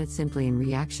that wanted simply in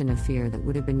reaction of fear that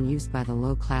would have been used by the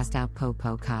low-classed out po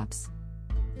cops.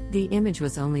 The image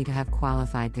was only to have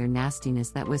qualified their nastiness,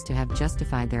 that was to have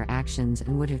justified their actions,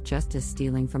 and would have just as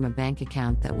stealing from a bank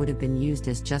account that would have been used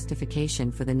as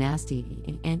justification for the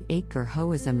nasty and acre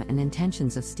hoism and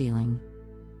intentions of stealing.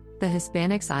 The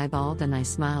Hispanics eyeballed and I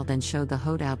smiled and showed the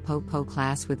hoed out po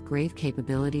class with grave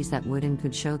capabilities that would and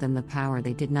could show them the power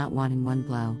they did not want in one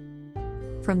blow.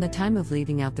 From the time of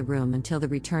leaving out the room until the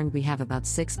return, we have about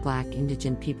 6 black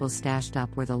indigent people stashed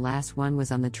up where the last one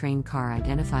was on the train car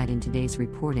identified in today's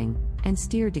reporting, and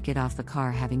steered to get off the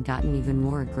car, having gotten even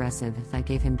more aggressive if I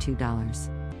gave him $2.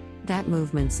 That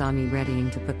movement saw me readying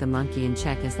to put the monkey in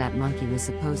check, as that monkey was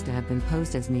supposed to have been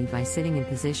posed as me by sitting in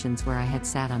positions where I had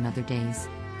sat on other days.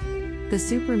 The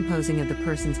superimposing of the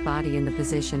person's body in the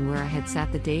position where I had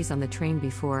sat the days on the train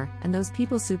before, and those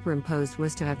people superimposed,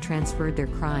 was to have transferred their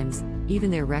crimes, even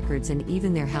their records and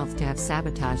even their health, to have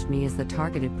sabotaged me as the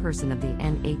targeted person of the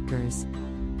N. Acres.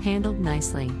 Handled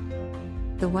nicely.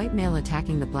 The white male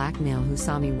attacking the black male who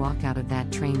saw me walk out of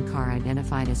that train car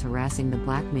identified as harassing the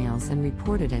black males and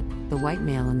reported it. The white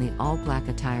male in the all-black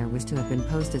attire was to have been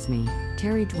posed as me,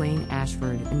 Terry Dwayne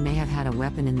Ashford, and may have had a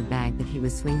weapon in the bag that he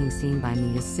was swinging, seen by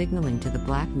me as signaling to the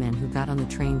black men who got on the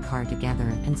train car together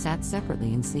and sat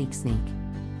separately in sneak.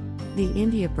 The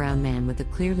India brown man with the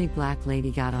clearly black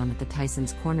lady got on at the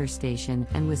Tyson's Corner station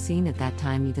and was seen at that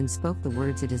time, even spoke the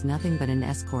words, "It is nothing but an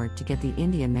escort to get the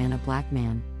India man a black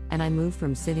man," and I moved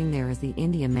from sitting there as the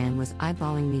India man was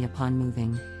eyeballing me upon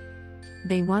moving.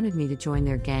 They wanted me to join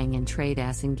their gang and trade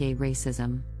ass in gay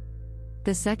racism.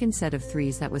 The second set of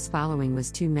threes that was following was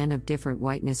two men of different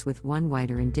whiteness, with one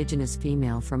whiter indigenous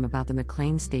female from about the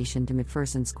McLean station to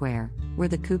McPherson Square, where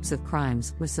the coops of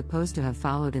crimes was supposed to have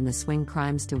followed in the swing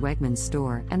crimes to Wegman's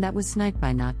store, and that was sniped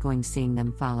by not going, seeing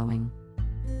them following.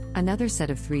 Another set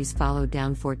of threes followed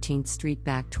down 14th Street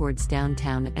back towards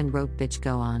downtown and wrote "Bitch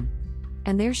go on."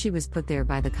 And there she was put there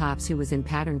by the cops, who was in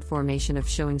patterned formation of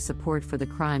showing support for the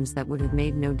crimes that would have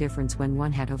made no difference when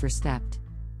one had overstepped.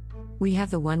 We have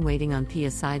the one waiting on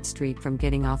Pia Side Street from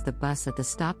getting off the bus at the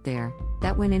stop there,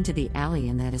 that went into the alley,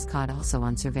 and that is caught also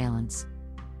on surveillance.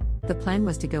 The plan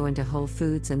was to go into Whole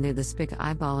Foods, and there the spick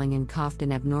eyeballing and coughed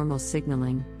in abnormal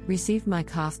signaling, received my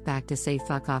cough back to say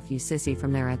 "fuck off you sissy."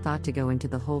 From there I thought to go into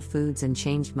the Whole Foods and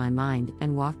changed my mind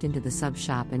and walked into the sub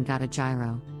shop and got a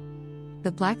gyro.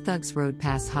 The black thugs rode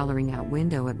past hollering out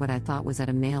window at what I thought was at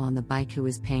a male on the bike who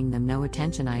was paying them no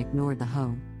attention. I ignored the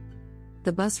hoe.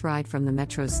 The bus ride from the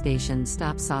metro station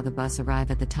stop saw the bus arrive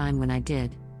at the time when I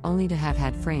did, only to have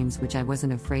had frames, which I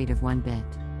wasn't afraid of one bit.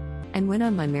 And went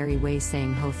on my merry way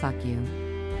saying "ho fuck you."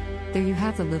 There you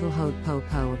have the little hoed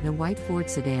po-po in a white Ford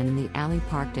sedan in the alley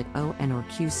parked at O and or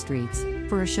Q streets,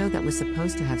 for a show that was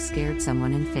supposed to have scared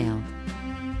someone and failed.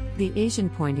 The Asian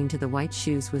pointing to the white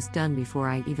shoes was done before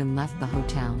I even left the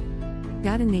hotel.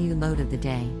 Got a new load of the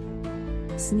day.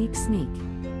 Sneak.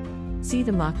 See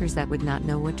the mockers that would not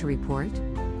know what to report?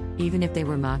 Even if they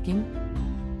were mocking?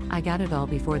 I got it all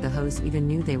before the hoes even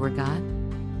knew they were got?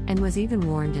 And was even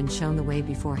warned and shown the way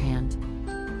beforehand.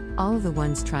 All of the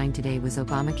ones trying today was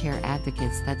Obamacare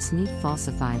advocates that sneak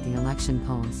falsified the election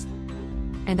polls.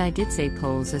 And I did say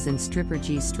polls as in stripper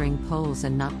G-string polls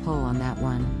and not poll on that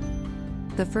one.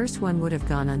 The first one would have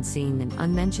gone unseen and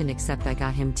unmentioned, except I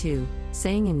got him too,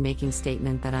 saying and making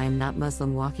statement that I am not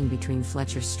Muslim, walking between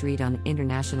Fletcher Street on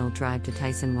International Drive to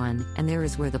Tyson 1, and there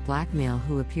is where the black male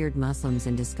who appeared Muslims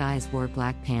in disguise wore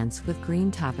black pants with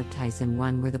green top at Tyson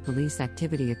 1, where the police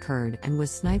activity occurred, and was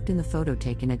sniped in the photo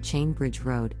taken at Chain Bridge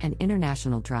Road and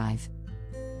International Drive.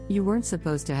 You weren't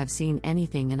supposed to have seen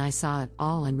anything, and I saw it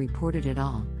all and reported it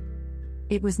all.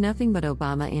 It was nothing but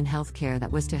Obama in healthcare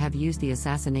that was to have used the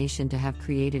assassination to have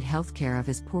created healthcare of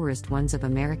his poorest ones of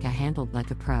America handled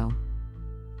like a pro.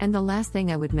 And the last thing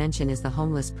I would mention is the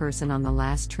homeless person on the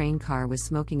last train car was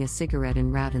smoking a cigarette en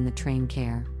route in the train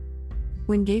car.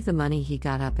 When gave the money, he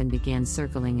got up and began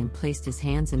circling and placed his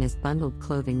hands in his bundled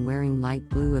clothing, wearing light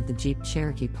blue of the Jeep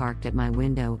Cherokee parked at my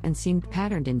window, and seemed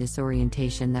patterned in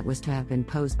disorientation that was to have been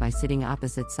posed by sitting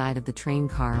opposite side of the train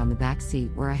car on the back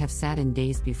seat where I have sat in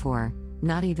days before.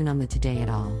 Not even on the today at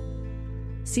all.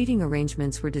 Seating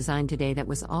arrangements were designed today that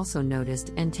was also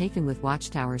noticed and taken with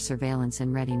watchtower surveillance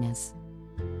and readiness.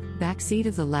 Back seat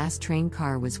of the last train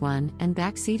car was one, and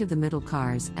back seat of the middle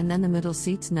cars, and then the middle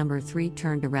seats number 3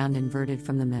 turned around inverted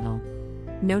from the middle.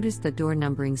 Notice the door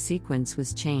numbering sequence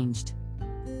was changed.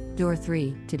 Door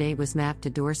 3 today was mapped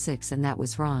to door 6, and that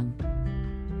was wrong.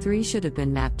 3 should have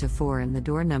been mapped to 4, and the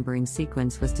door numbering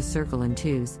sequence was to circle in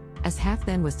 2s. As half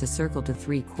then was to circle to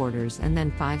 3/4, and then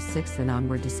 5/6 and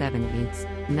onward to 7/8,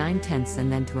 9/10,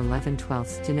 and then to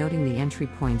 11/12, denoting the entry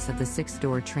points of the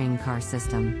 6-door train car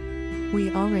system. We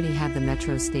already have the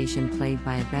metro station played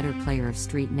by a better player of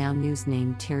Street Now News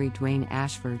named Terry Dwayne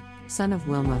Ashford, son of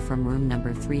Wilma, from room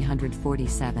number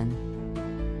 347.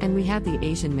 And we have the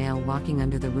Asian male walking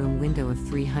under the room window of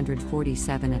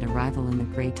 347 at arrival in the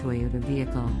gray Toyota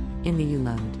vehicle, in the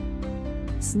U-load.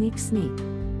 Sneak.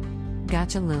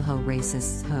 Gotcha lil ho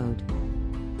racists hoed.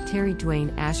 Terry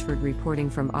Dwayne Ashford reporting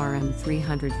from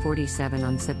RM347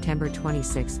 on September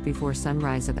 26 before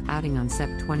sunrise of outing on Sep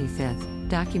 25,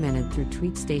 documented through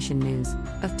Tweet Station News,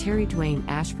 of Terry Dwayne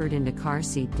Ashford into car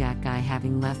seat dat guy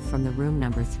having left from the room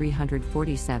number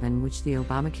 347, which the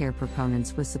Obamacare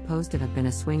proponents was supposed to have been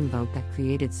a swing vote that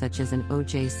created such as an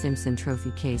O.J. Simpson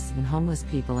trophy case and homeless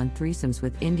people and threesomes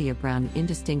with India brown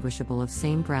indistinguishable of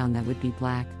same brown that would be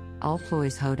black. All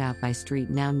ploys hoed out by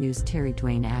Street Now News Terry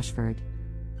Dwayne Ashford.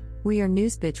 We are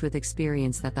news bitch with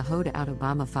experience that the hoed out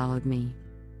Obama followed me.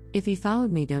 If he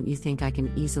followed me, don't you think I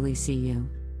can easily see you?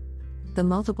 The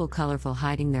multiple colorful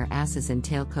hiding their asses in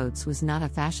tailcoats was not a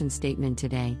fashion statement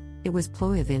today, it was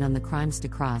ploy in on the crimes to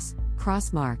cross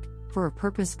mark, for a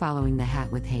purpose following the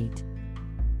hat with hate.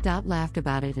 Dot laughed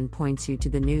about it and points you to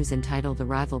the news entitled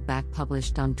Arrival Back,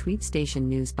 published on Tweet Station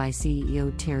News by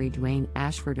CEO Terry Dwayne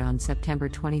Ashford on September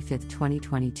 25,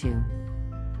 2022.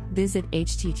 Visit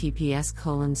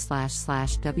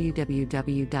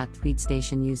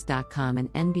https://www.tweetstationnews.com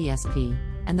and NBSP,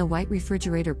 and the white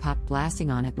refrigerator popped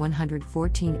blasting on at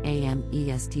 1:14 a.m.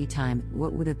 EST time.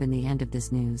 What would have been the end of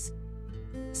this news?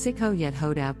 Sick ho yet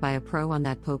hoed out by a pro on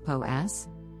that po ass?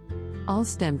 All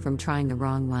stemmed from trying the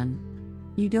wrong one.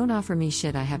 You don't offer me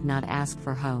shit, I have not asked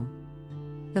for ho.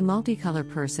 The multicolor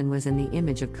person was in the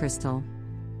image of Crystal.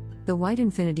 The white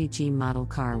Infiniti G model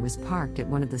car was parked at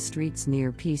one of the streets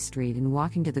near P Street and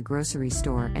walking to the grocery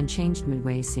store and changed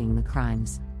midway seeing the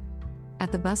crimes.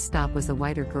 At the bus stop was a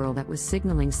whiter girl that was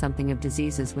signaling something of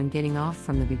diseases when getting off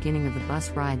from the beginning of the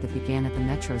bus ride that began at the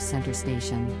Metro Center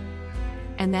station.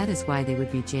 And that is why they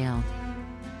would be jailed.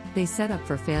 They set up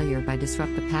for failure by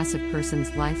disrupt the passive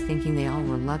person's life thinking they all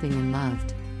were loving and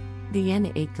loved. The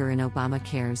N-8er in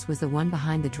Obamacare's was the one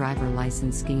behind the driver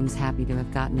license schemes, happy to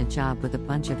have gotten a job with a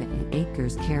bunch of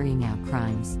N-8ers carrying out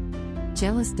crimes.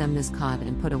 Jealous dumbness caught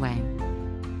and put away.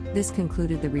 This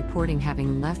concluded the reporting,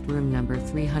 having left room number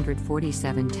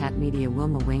 347 Tat Media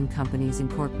Wilma Wayne Companies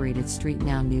Incorporated. Street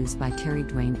Now News by Terry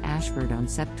Dwayne Ashford on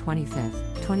Sept 25,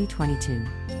 2022.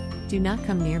 Do not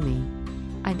come near me.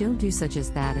 I don't do such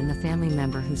as that, and the family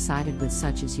member who sided with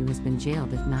such as you has been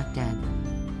jailed if not dead.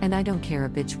 And I don't care, a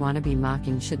bitch wannabe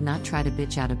mocking should not try to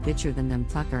bitch out a bitcher than them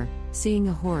fucker, seeing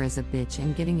a whore as a bitch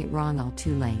and getting it wrong all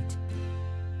too late.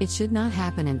 It should not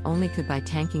happen, and only could by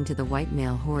tanking to the white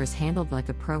male whores handled like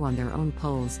a pro on their own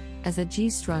poles, as a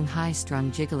G-strung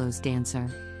high-strung gigolo's dancer.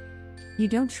 You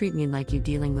don't treat me like you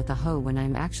dealing with a hoe when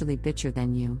I'm actually bitcher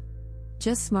than you.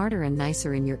 Just smarter and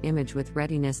nicer in your image with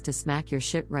readiness to smack your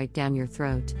shit right down your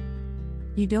throat.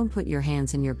 You don't put your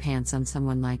hands in your pants on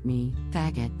someone like me,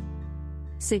 faggot.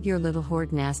 Sit your little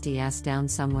horde nasty ass down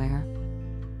somewhere.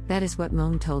 That is what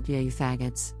Moan told ya, you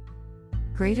faggots.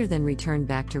 Greater than return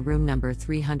back to room number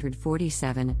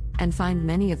 347, and find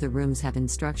many of the rooms have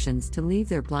instructions to leave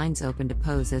their blinds open to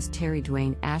pose, as Terry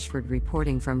Dwayne Ashford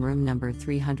reporting from room number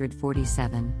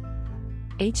 347.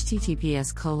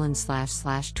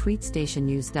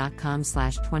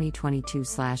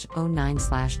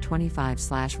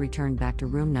 https://tweetstationnews.com/2022/09/25/ return back to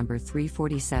room number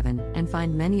 347, and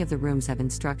find many of the rooms have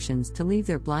instructions to leave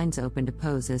their blinds open to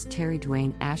pose, as Terry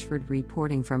Dwayne Ashford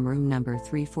reporting from room number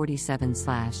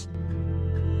 347/.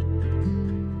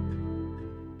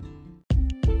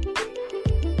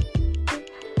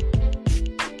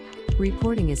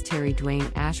 Reporting is Terry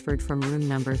Dwayne Ashford from room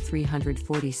number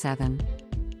 347.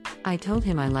 I told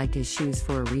him I liked his shoes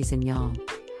for a reason, y'all.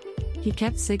 He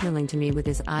kept signaling to me with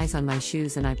his eyes on my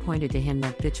shoes, and I pointed to him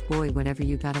that, bitch boy, whatever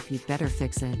you got up, you better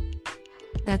fix it.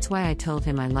 That's why I told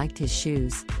him I liked his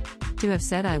shoes. To have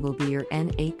said I will be your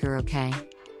N-8er, okay?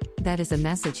 That is a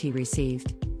message he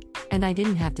received. And I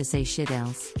didn't have to say shit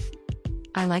else.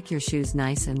 I like your shoes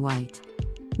nice and white.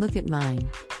 Look at mine.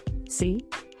 See?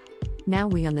 Now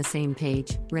we on the same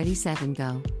page, ready, set, and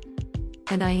go.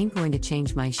 And I ain't going to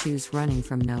change my shoes running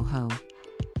from no ho.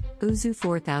 Uzu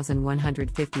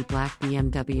 4150 black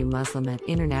BMW Muslim at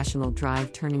International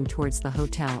Drive turning towards the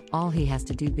hotel. All he has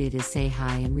to do bid is say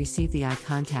hi and receive the eye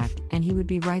contact, and he would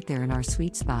be right there in our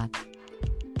sweet spot.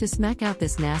 To smack out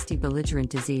this nasty belligerent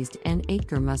diseased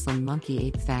N-8er Muslim monkey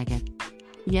ape faggot.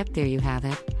 Yep, there you have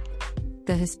it.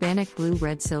 The Hispanic blue,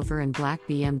 red, silver and black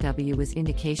BMW was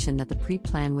indication that the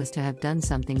pre-plan was to have done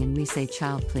something, and we say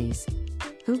child please.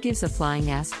 Who gives a flying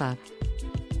ass fuck?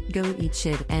 Go eat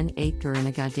shit, N-8er in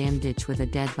a goddamn ditch with a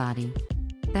dead body.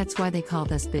 That's why they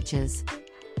called us bitches.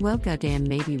 Well, goddamn,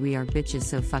 maybe we are bitches,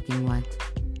 so fucking what?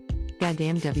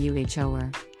 Goddamn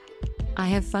WHOer. I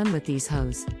have fun with these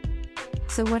hoes.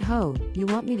 So what ho, you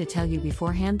want me to tell you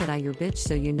beforehand that I your bitch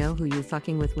so you know who you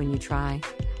fucking with when you try?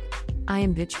 I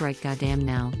am bitch right goddamn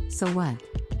now, so what?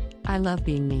 I love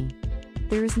being me.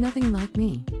 There is nothing like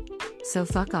me. So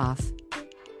fuck off.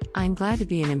 I'm glad to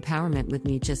be an empowerment with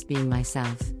me just being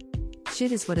myself.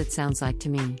 Shit is what it sounds like to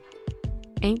me.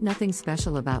 Ain't nothing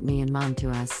special about me and mom to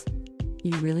us.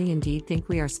 You really indeed think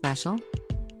we are special?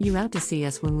 You out to see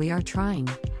us when we are trying.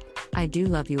 I do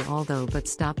love you all though, but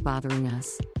stop bothering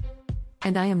us.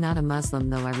 And I am not a Muslim,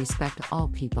 though I respect all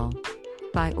people.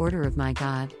 By order of my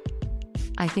God.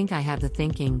 I think I have the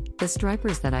thinking, the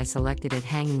stripers that I selected at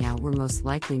hanging out were most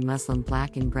likely Muslim,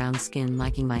 black and brown skin,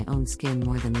 liking my own skin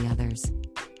more than the others.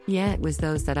 Yeah, it was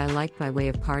those that I liked by way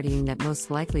of partying that most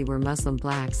likely were Muslim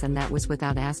blacks, and that was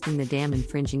without asking the damn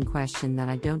infringing question that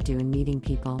I don't do in meeting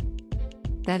people.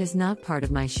 That is not part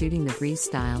of my shooting the breeze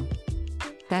style.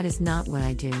 That is not what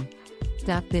I do.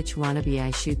 Bitch wannabe,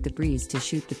 I shoot the breeze to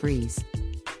shoot the breeze.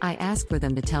 I ask for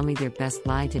them to tell me their best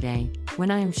lie today,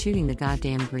 when I am shooting the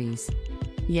goddamn breeze.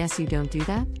 Yes, you don't do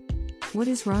that? What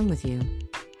is wrong with you?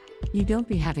 You don't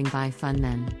be having bi fun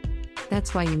then.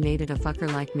 That's why you made it a fucker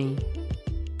like me.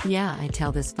 Yeah, I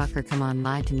tell this fucker come on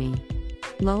lie to me.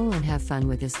 Lol, and have fun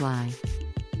with this lie.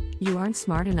 You aren't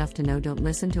smart enough to know don't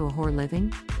listen to a whore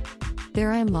living?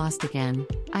 There I am lost again,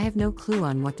 I have no clue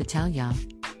on what to tell ya.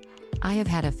 I have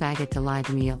had a faggot to lie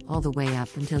to me all the way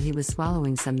up until he was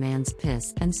swallowing some man's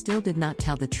piss and still did not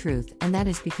tell the truth, and that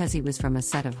is because he was from a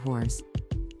set of whores.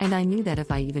 And I knew that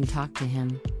if I even talked to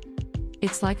him.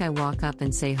 It's like I walk up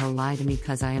and say ho lie to me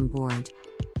cause I am bored.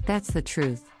 That's the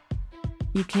truth.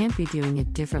 You can't be doing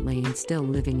it differently and still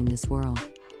living in this world.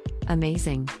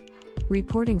 Amazing.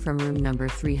 Reporting from room number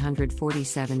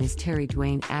 347 is Terry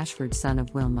Dwayne Ashford, son of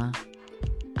Wilma.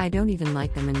 I don't even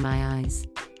like them in my eyes.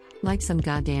 Like some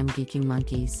goddamn geeking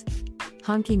monkeys.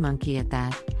 Honky monkey at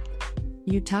that.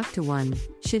 You talk to one,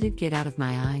 should it get out of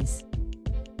my eyes?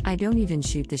 I don't even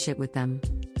shoot the shit with them.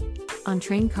 On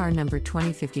train car number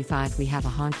 2055 we have a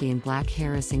honky in black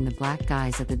harassing the black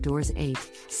guys at the doors 8,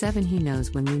 7 he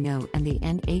knows when we know, and the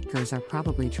N8ers are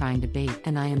probably trying to bait,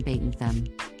 and I am baiting them.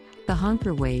 The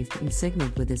honker waved and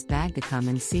signaled with his bag to come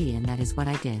and see, and that is what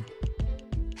I did.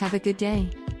 Have a good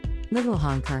day, little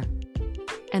honker.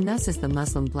 And thus is the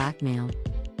Muslim blackmail.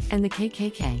 And the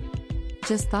KKK.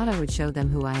 Just thought I would show them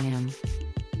who I am.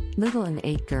 Little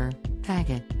N8er,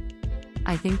 faggot.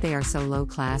 I think they are so low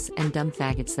class and dumb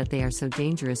faggots that they are so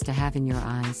dangerous to have in your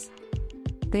eyes.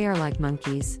 They are like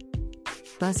monkeys.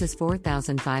 Bus is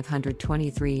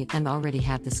 4523 and already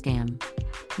have the scam.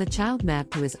 The child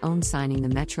mapped to his own signing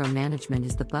the metro management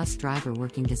is the bus driver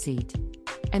working deceit.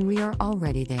 And we are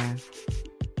already there.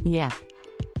 Yep.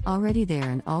 Already there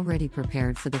and already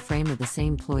prepared for the frame of the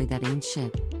same ploy that ain't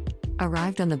shit.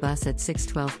 Arrived on the bus at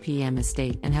 6:12 p.m.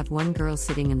 estate and have one girl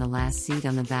sitting in the last seat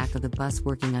on the back of the bus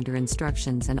working under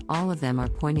instructions, and all of them are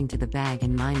pointing to the bag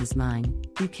and mine is mine.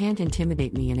 You can't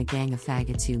intimidate me in a gang of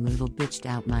faggots, you little bitched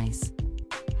out mice.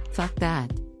 Fuck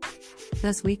that.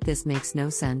 Thus weak, this makes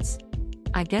no sense.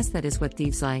 I guess that is what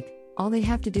thieves like. All they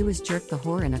have to do is jerk the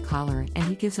whore in a collar and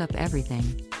he gives up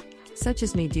everything. Such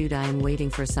as me, dude, I am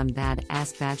waiting for some bad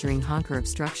ass badgering honker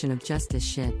obstruction of justice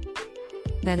shit.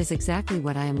 That is exactly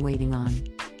what I am waiting on.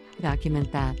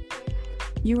 Document that.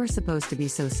 You are supposed to be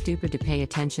so stupid to pay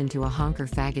attention to a honker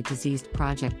faggot diseased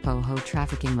Project Poho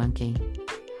trafficking monkey.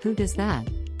 Who does that?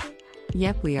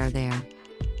 Yep, we are there.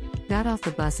 Got off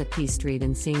the bus at P Street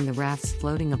and seeing the rafts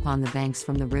floating upon the banks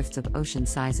from the rifts of ocean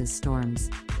sizes storms.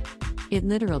 It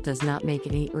literal does not make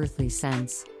any earthly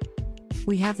sense.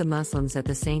 We have the Muslims at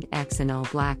the Saint X in all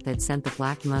black that sent the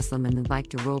black Muslim in the bike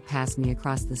to roll past me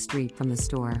across the street from the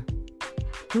store.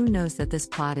 Who knows that this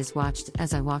plot is watched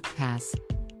as I walked past.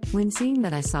 When seeing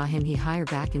that I saw him, he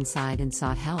hired back inside and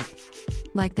sought help.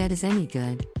 Like that is any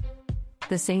good.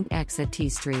 The Saint X at T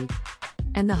Street.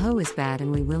 And the hoe is bad,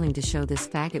 and we willing to show this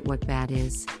faggot what bad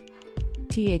is.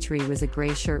 T3 was a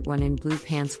gray shirt, one in blue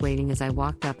pants waiting as I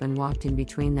walked up and walked in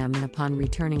between them, and upon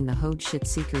returning the hoed shit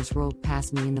seekers rolled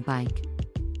past me in the bike.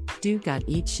 Dude got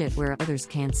eat shit where others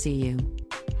can't see you.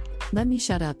 Let me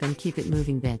shut up and keep it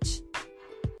moving, bitch.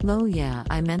 Lol, yeah,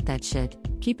 I meant that shit.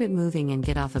 Keep it moving and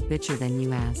get off a bitcher than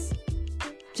you ass.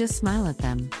 Just smile at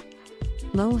them.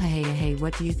 Lol, hey,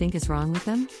 what do you think is wrong with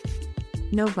them?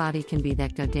 Nobody can be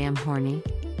that goddamn horny.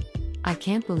 I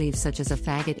can't believe such as a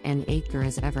faggot N8er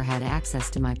has ever had access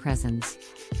to my presence.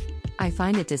 I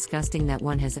find it disgusting that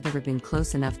one has ever been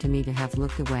close enough to me to have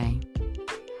looked away.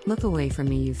 Look away from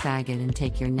me, you faggot, and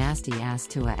take your nasty ass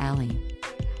to a alley.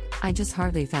 I just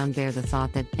hardly found bear the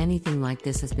thought that anything like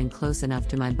this has been close enough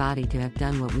to my body to have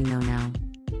done what we know now.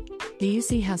 Do you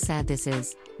see how sad this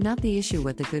is? Not the issue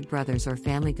what the good brothers or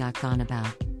family got gone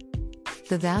about.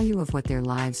 The value of what their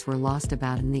lives were lost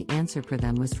about, and the answer for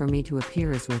them was for me to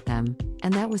appear as with them,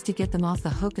 and that was to get them off the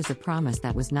hook as a promise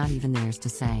that was not even theirs to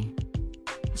say.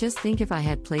 Just think if I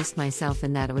had placed myself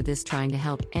in that or this, trying to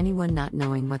help anyone not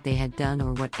knowing what they had done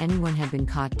or what anyone had been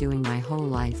caught doing, my whole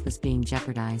life was being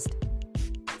jeopardized.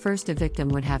 First, a victim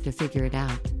would have to figure it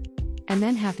out. And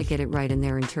then have to get it right in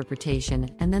their interpretation,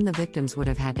 and then the victims would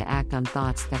have had to act on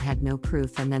thoughts that had no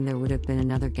proof, and then there would have been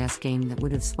another guess game that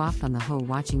would have swapped on the hoe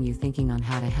watching you thinking on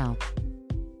how to help.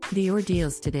 The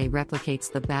ordeals today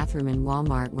replicates the bathroom in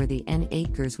Walmart where the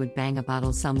N8ers would bang a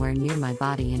bottle somewhere near my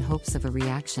body in hopes of a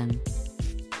reaction.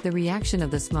 The reaction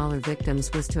of the smaller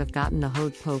victims was to have gotten the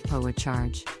Heard po a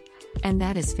charge. And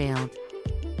that has failed.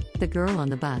 The girl on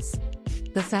the bus.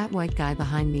 The fat white guy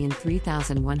behind me in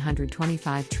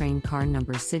 3125 train car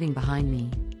number sitting behind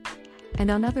me. And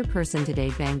another person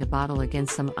today banged a bottle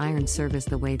against some iron service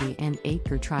the way the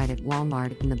N8er tried at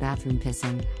Walmart in the bathroom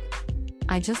pissing.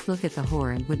 I just look at the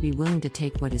whore and would be willing to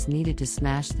take what is needed to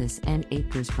smash this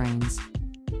N8er's brains.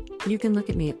 You can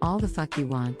look at me all the fuck you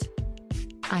want.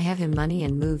 I have him money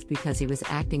and moved because he was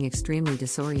acting extremely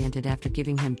disoriented after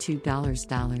giving him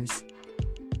 $2.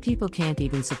 People can't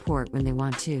even support when they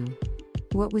want to.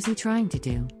 What was he trying to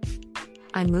do?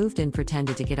 I moved and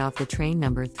pretended to get off the train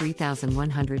number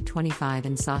 3125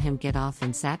 and saw him get off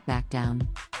and sat back down.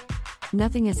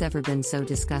 Nothing has ever been so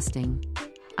disgusting.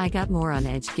 I got more on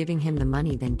edge giving him the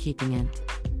money than keeping it.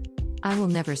 I will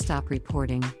never stop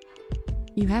reporting.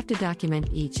 You have to document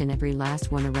each and every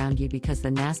last one around you because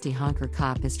the nasty honker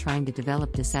cop is trying to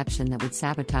develop deception that would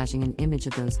sabotaging an image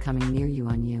of those coming near you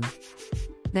on you.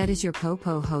 That is your po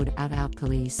hoed out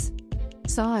police.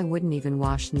 Saw I wouldn't even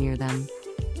wash near them.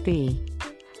 B.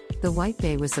 The white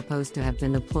bay was supposed to have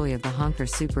been the ploy of the honker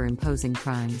superimposing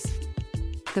crimes.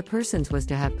 The persons was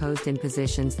to have posed in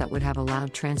positions that would have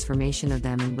allowed transformation of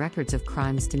them and records of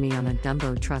crimes to me on a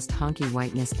Dumbo trust honky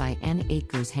whiteness by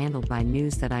N8ers handled by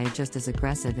news that I am just as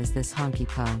aggressive as this honky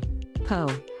po.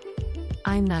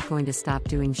 I'm not going to stop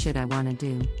doing shit I wanna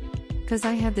do. Cause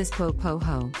I have this po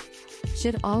ho.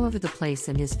 Shit all over the place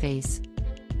in his face.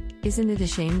 Isn't it a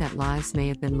shame that lives may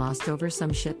have been lost over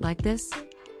some shit like this?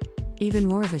 Even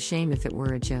more of a shame if it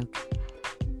were a joke.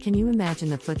 Can you imagine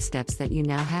the footsteps that you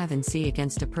now have and see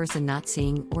against a person not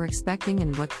seeing or expecting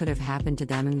and what could have happened to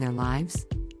them in their lives?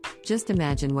 Just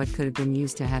imagine what could have been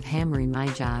used to have hammering my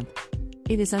job.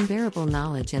 It is unbearable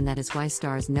knowledge and that is why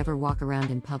stars never walk around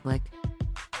in public.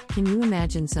 Can you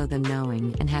imagine so them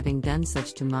knowing and having done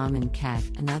such to mom and cat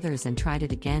and others and tried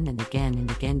it again and again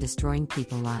and again destroying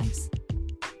people's lives?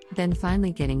 Then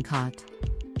finally getting caught.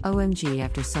 OMG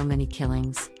after so many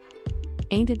killings.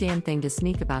 Ain't a damn thing to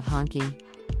sneak about honky.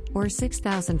 Or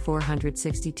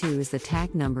 6462 is the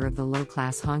tag number of the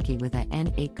low-class honky with a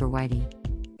N8er whitey.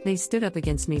 They stood up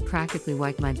against me practically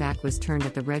like my back was turned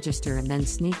at the register and then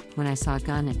sneaked when I saw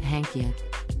gun and hanky it.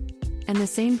 And the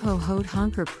same po-hoed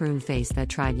honker prune face that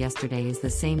tried yesterday is the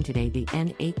same today the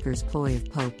N8er's ploy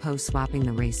of po swapping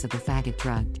the race of the faggot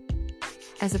drugged.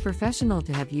 As a professional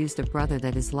to have used a brother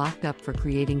that is locked up for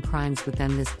creating crimes with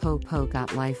them this po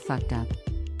got life fucked up.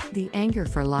 The anger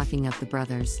for locking up the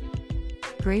brothers.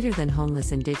 Greater than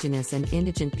homeless indigenous and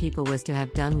indigent people was to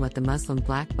have done what the Muslim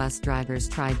black bus drivers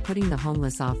tried putting the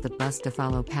homeless off the bus to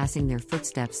follow passing their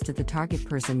footsteps to the target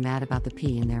person mad about the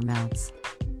pee in their mouths.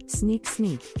 Sneak.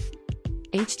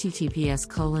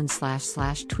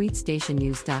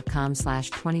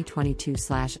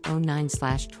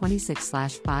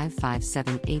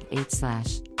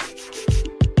 https://tweetstationnews.com/2022/09/26/55788/.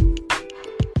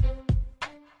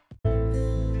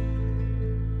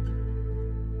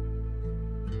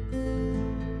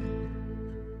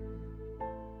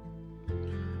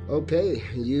 Okay,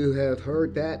 you have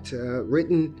heard that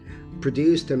written,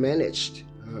 produced, and managed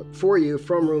for you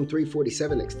from Room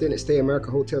 347, Extended Stay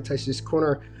America Hotel, Texas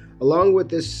Corner, along with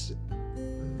this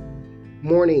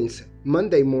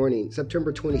Monday morning,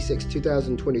 September 26,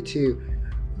 2022,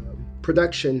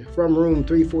 production from Room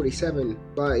 347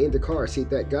 by In the Car, Seat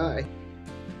That Guy.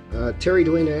 Terry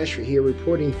Dwayne Ashford here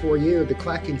reporting for you the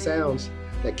clacking sounds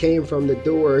that came from the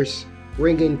doors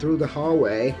ringing through the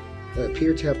hallway that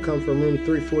appear to have come from room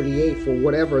 348 for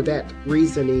whatever that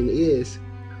reasoning is.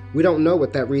 We don't know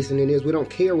what that reasoning is. We don't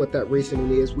care what that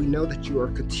reasoning is. We know that you are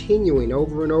continuing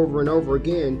over and over and over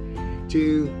again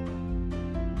to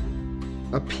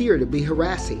appear to be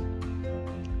harassing.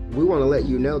 We want to let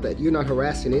you know that you're not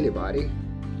harassing anybody.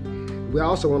 We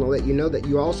also want to let you know that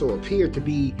you also appear to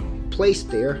be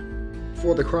placed there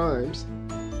for the crimes.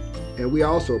 And we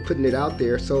also are putting it out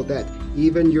there so that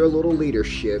even your little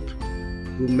leadership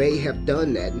who may have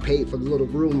done that and paid for the little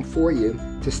room for you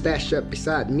to stash up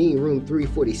beside me, room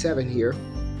 347 here,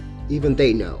 even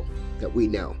they know that we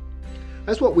know.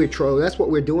 That's what we're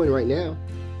doing right now.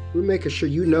 We're making sure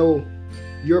you know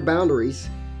your boundaries,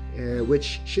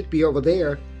 which should be over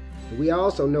there. We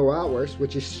also know ours,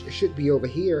 which should be over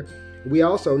here. We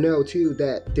also know, too,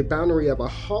 that the boundary of a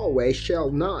hallway shall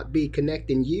not be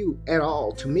connecting you at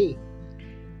all to me.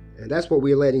 And that's what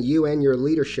we're letting you and your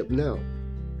leadership know.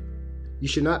 You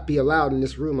should not be allowed in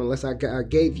this room unless I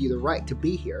gave you the right to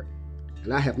be here.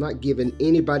 And I have not given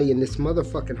anybody in this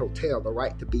motherfucking hotel the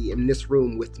right to be in this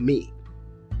room with me.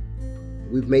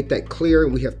 We've made that clear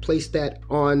and we have placed that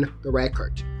on the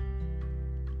record.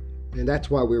 And that's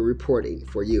why we're reporting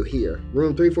for you here.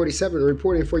 Room 347,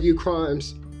 reporting for you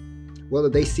crimes. Whether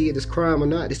they see it as crime or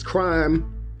not, it's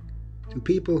crime to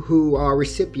people who are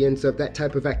recipients of that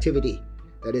type of activity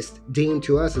that is deemed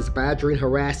to us as badgering,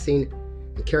 harassing,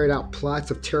 and carried out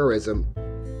plots of terrorism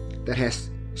that has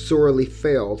sorely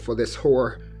failed for this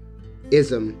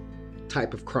horrorism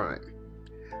type of crime.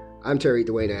 I'm Terry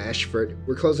Dwayne Ashford.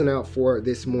 We're closing out for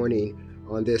this morning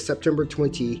on this September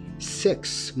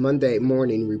 26th Monday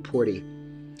morning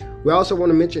reporting. We also want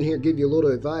to mention here, give you a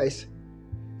little advice,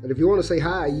 that if you want to say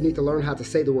hi, you need to learn how to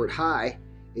say the word hi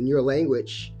in your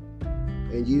language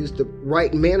and use the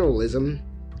right mannerism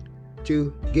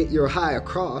to get your hi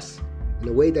across in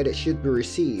a way that it should be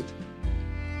received.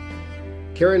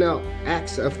 Carrying out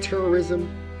acts of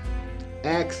terrorism,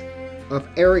 acts of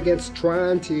arrogance,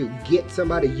 trying to get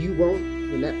somebody you want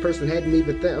when that person hadn't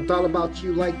even thought about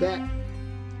you like that,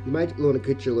 you might want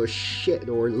to get your little shit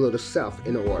or little self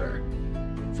in order.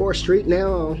 4th Street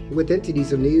now with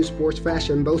entities of news, sports,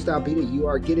 fashion, boast, albeit you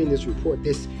are getting this report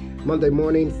this Monday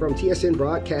morning from TSN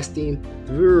Broadcasting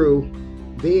through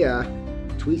via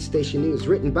Tweet Station News,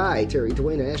 written by Terry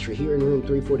Dwayne Ashford here in room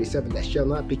 347. That shall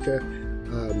not be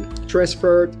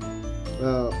transferred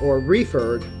or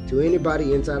referred to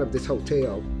anybody inside of this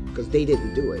hotel, because they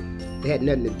didn't do it. They had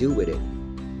nothing to do with it.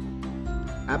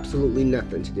 Absolutely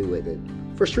nothing to do with it.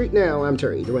 For Street Now, I'm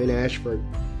Terry Dwayne Ashford.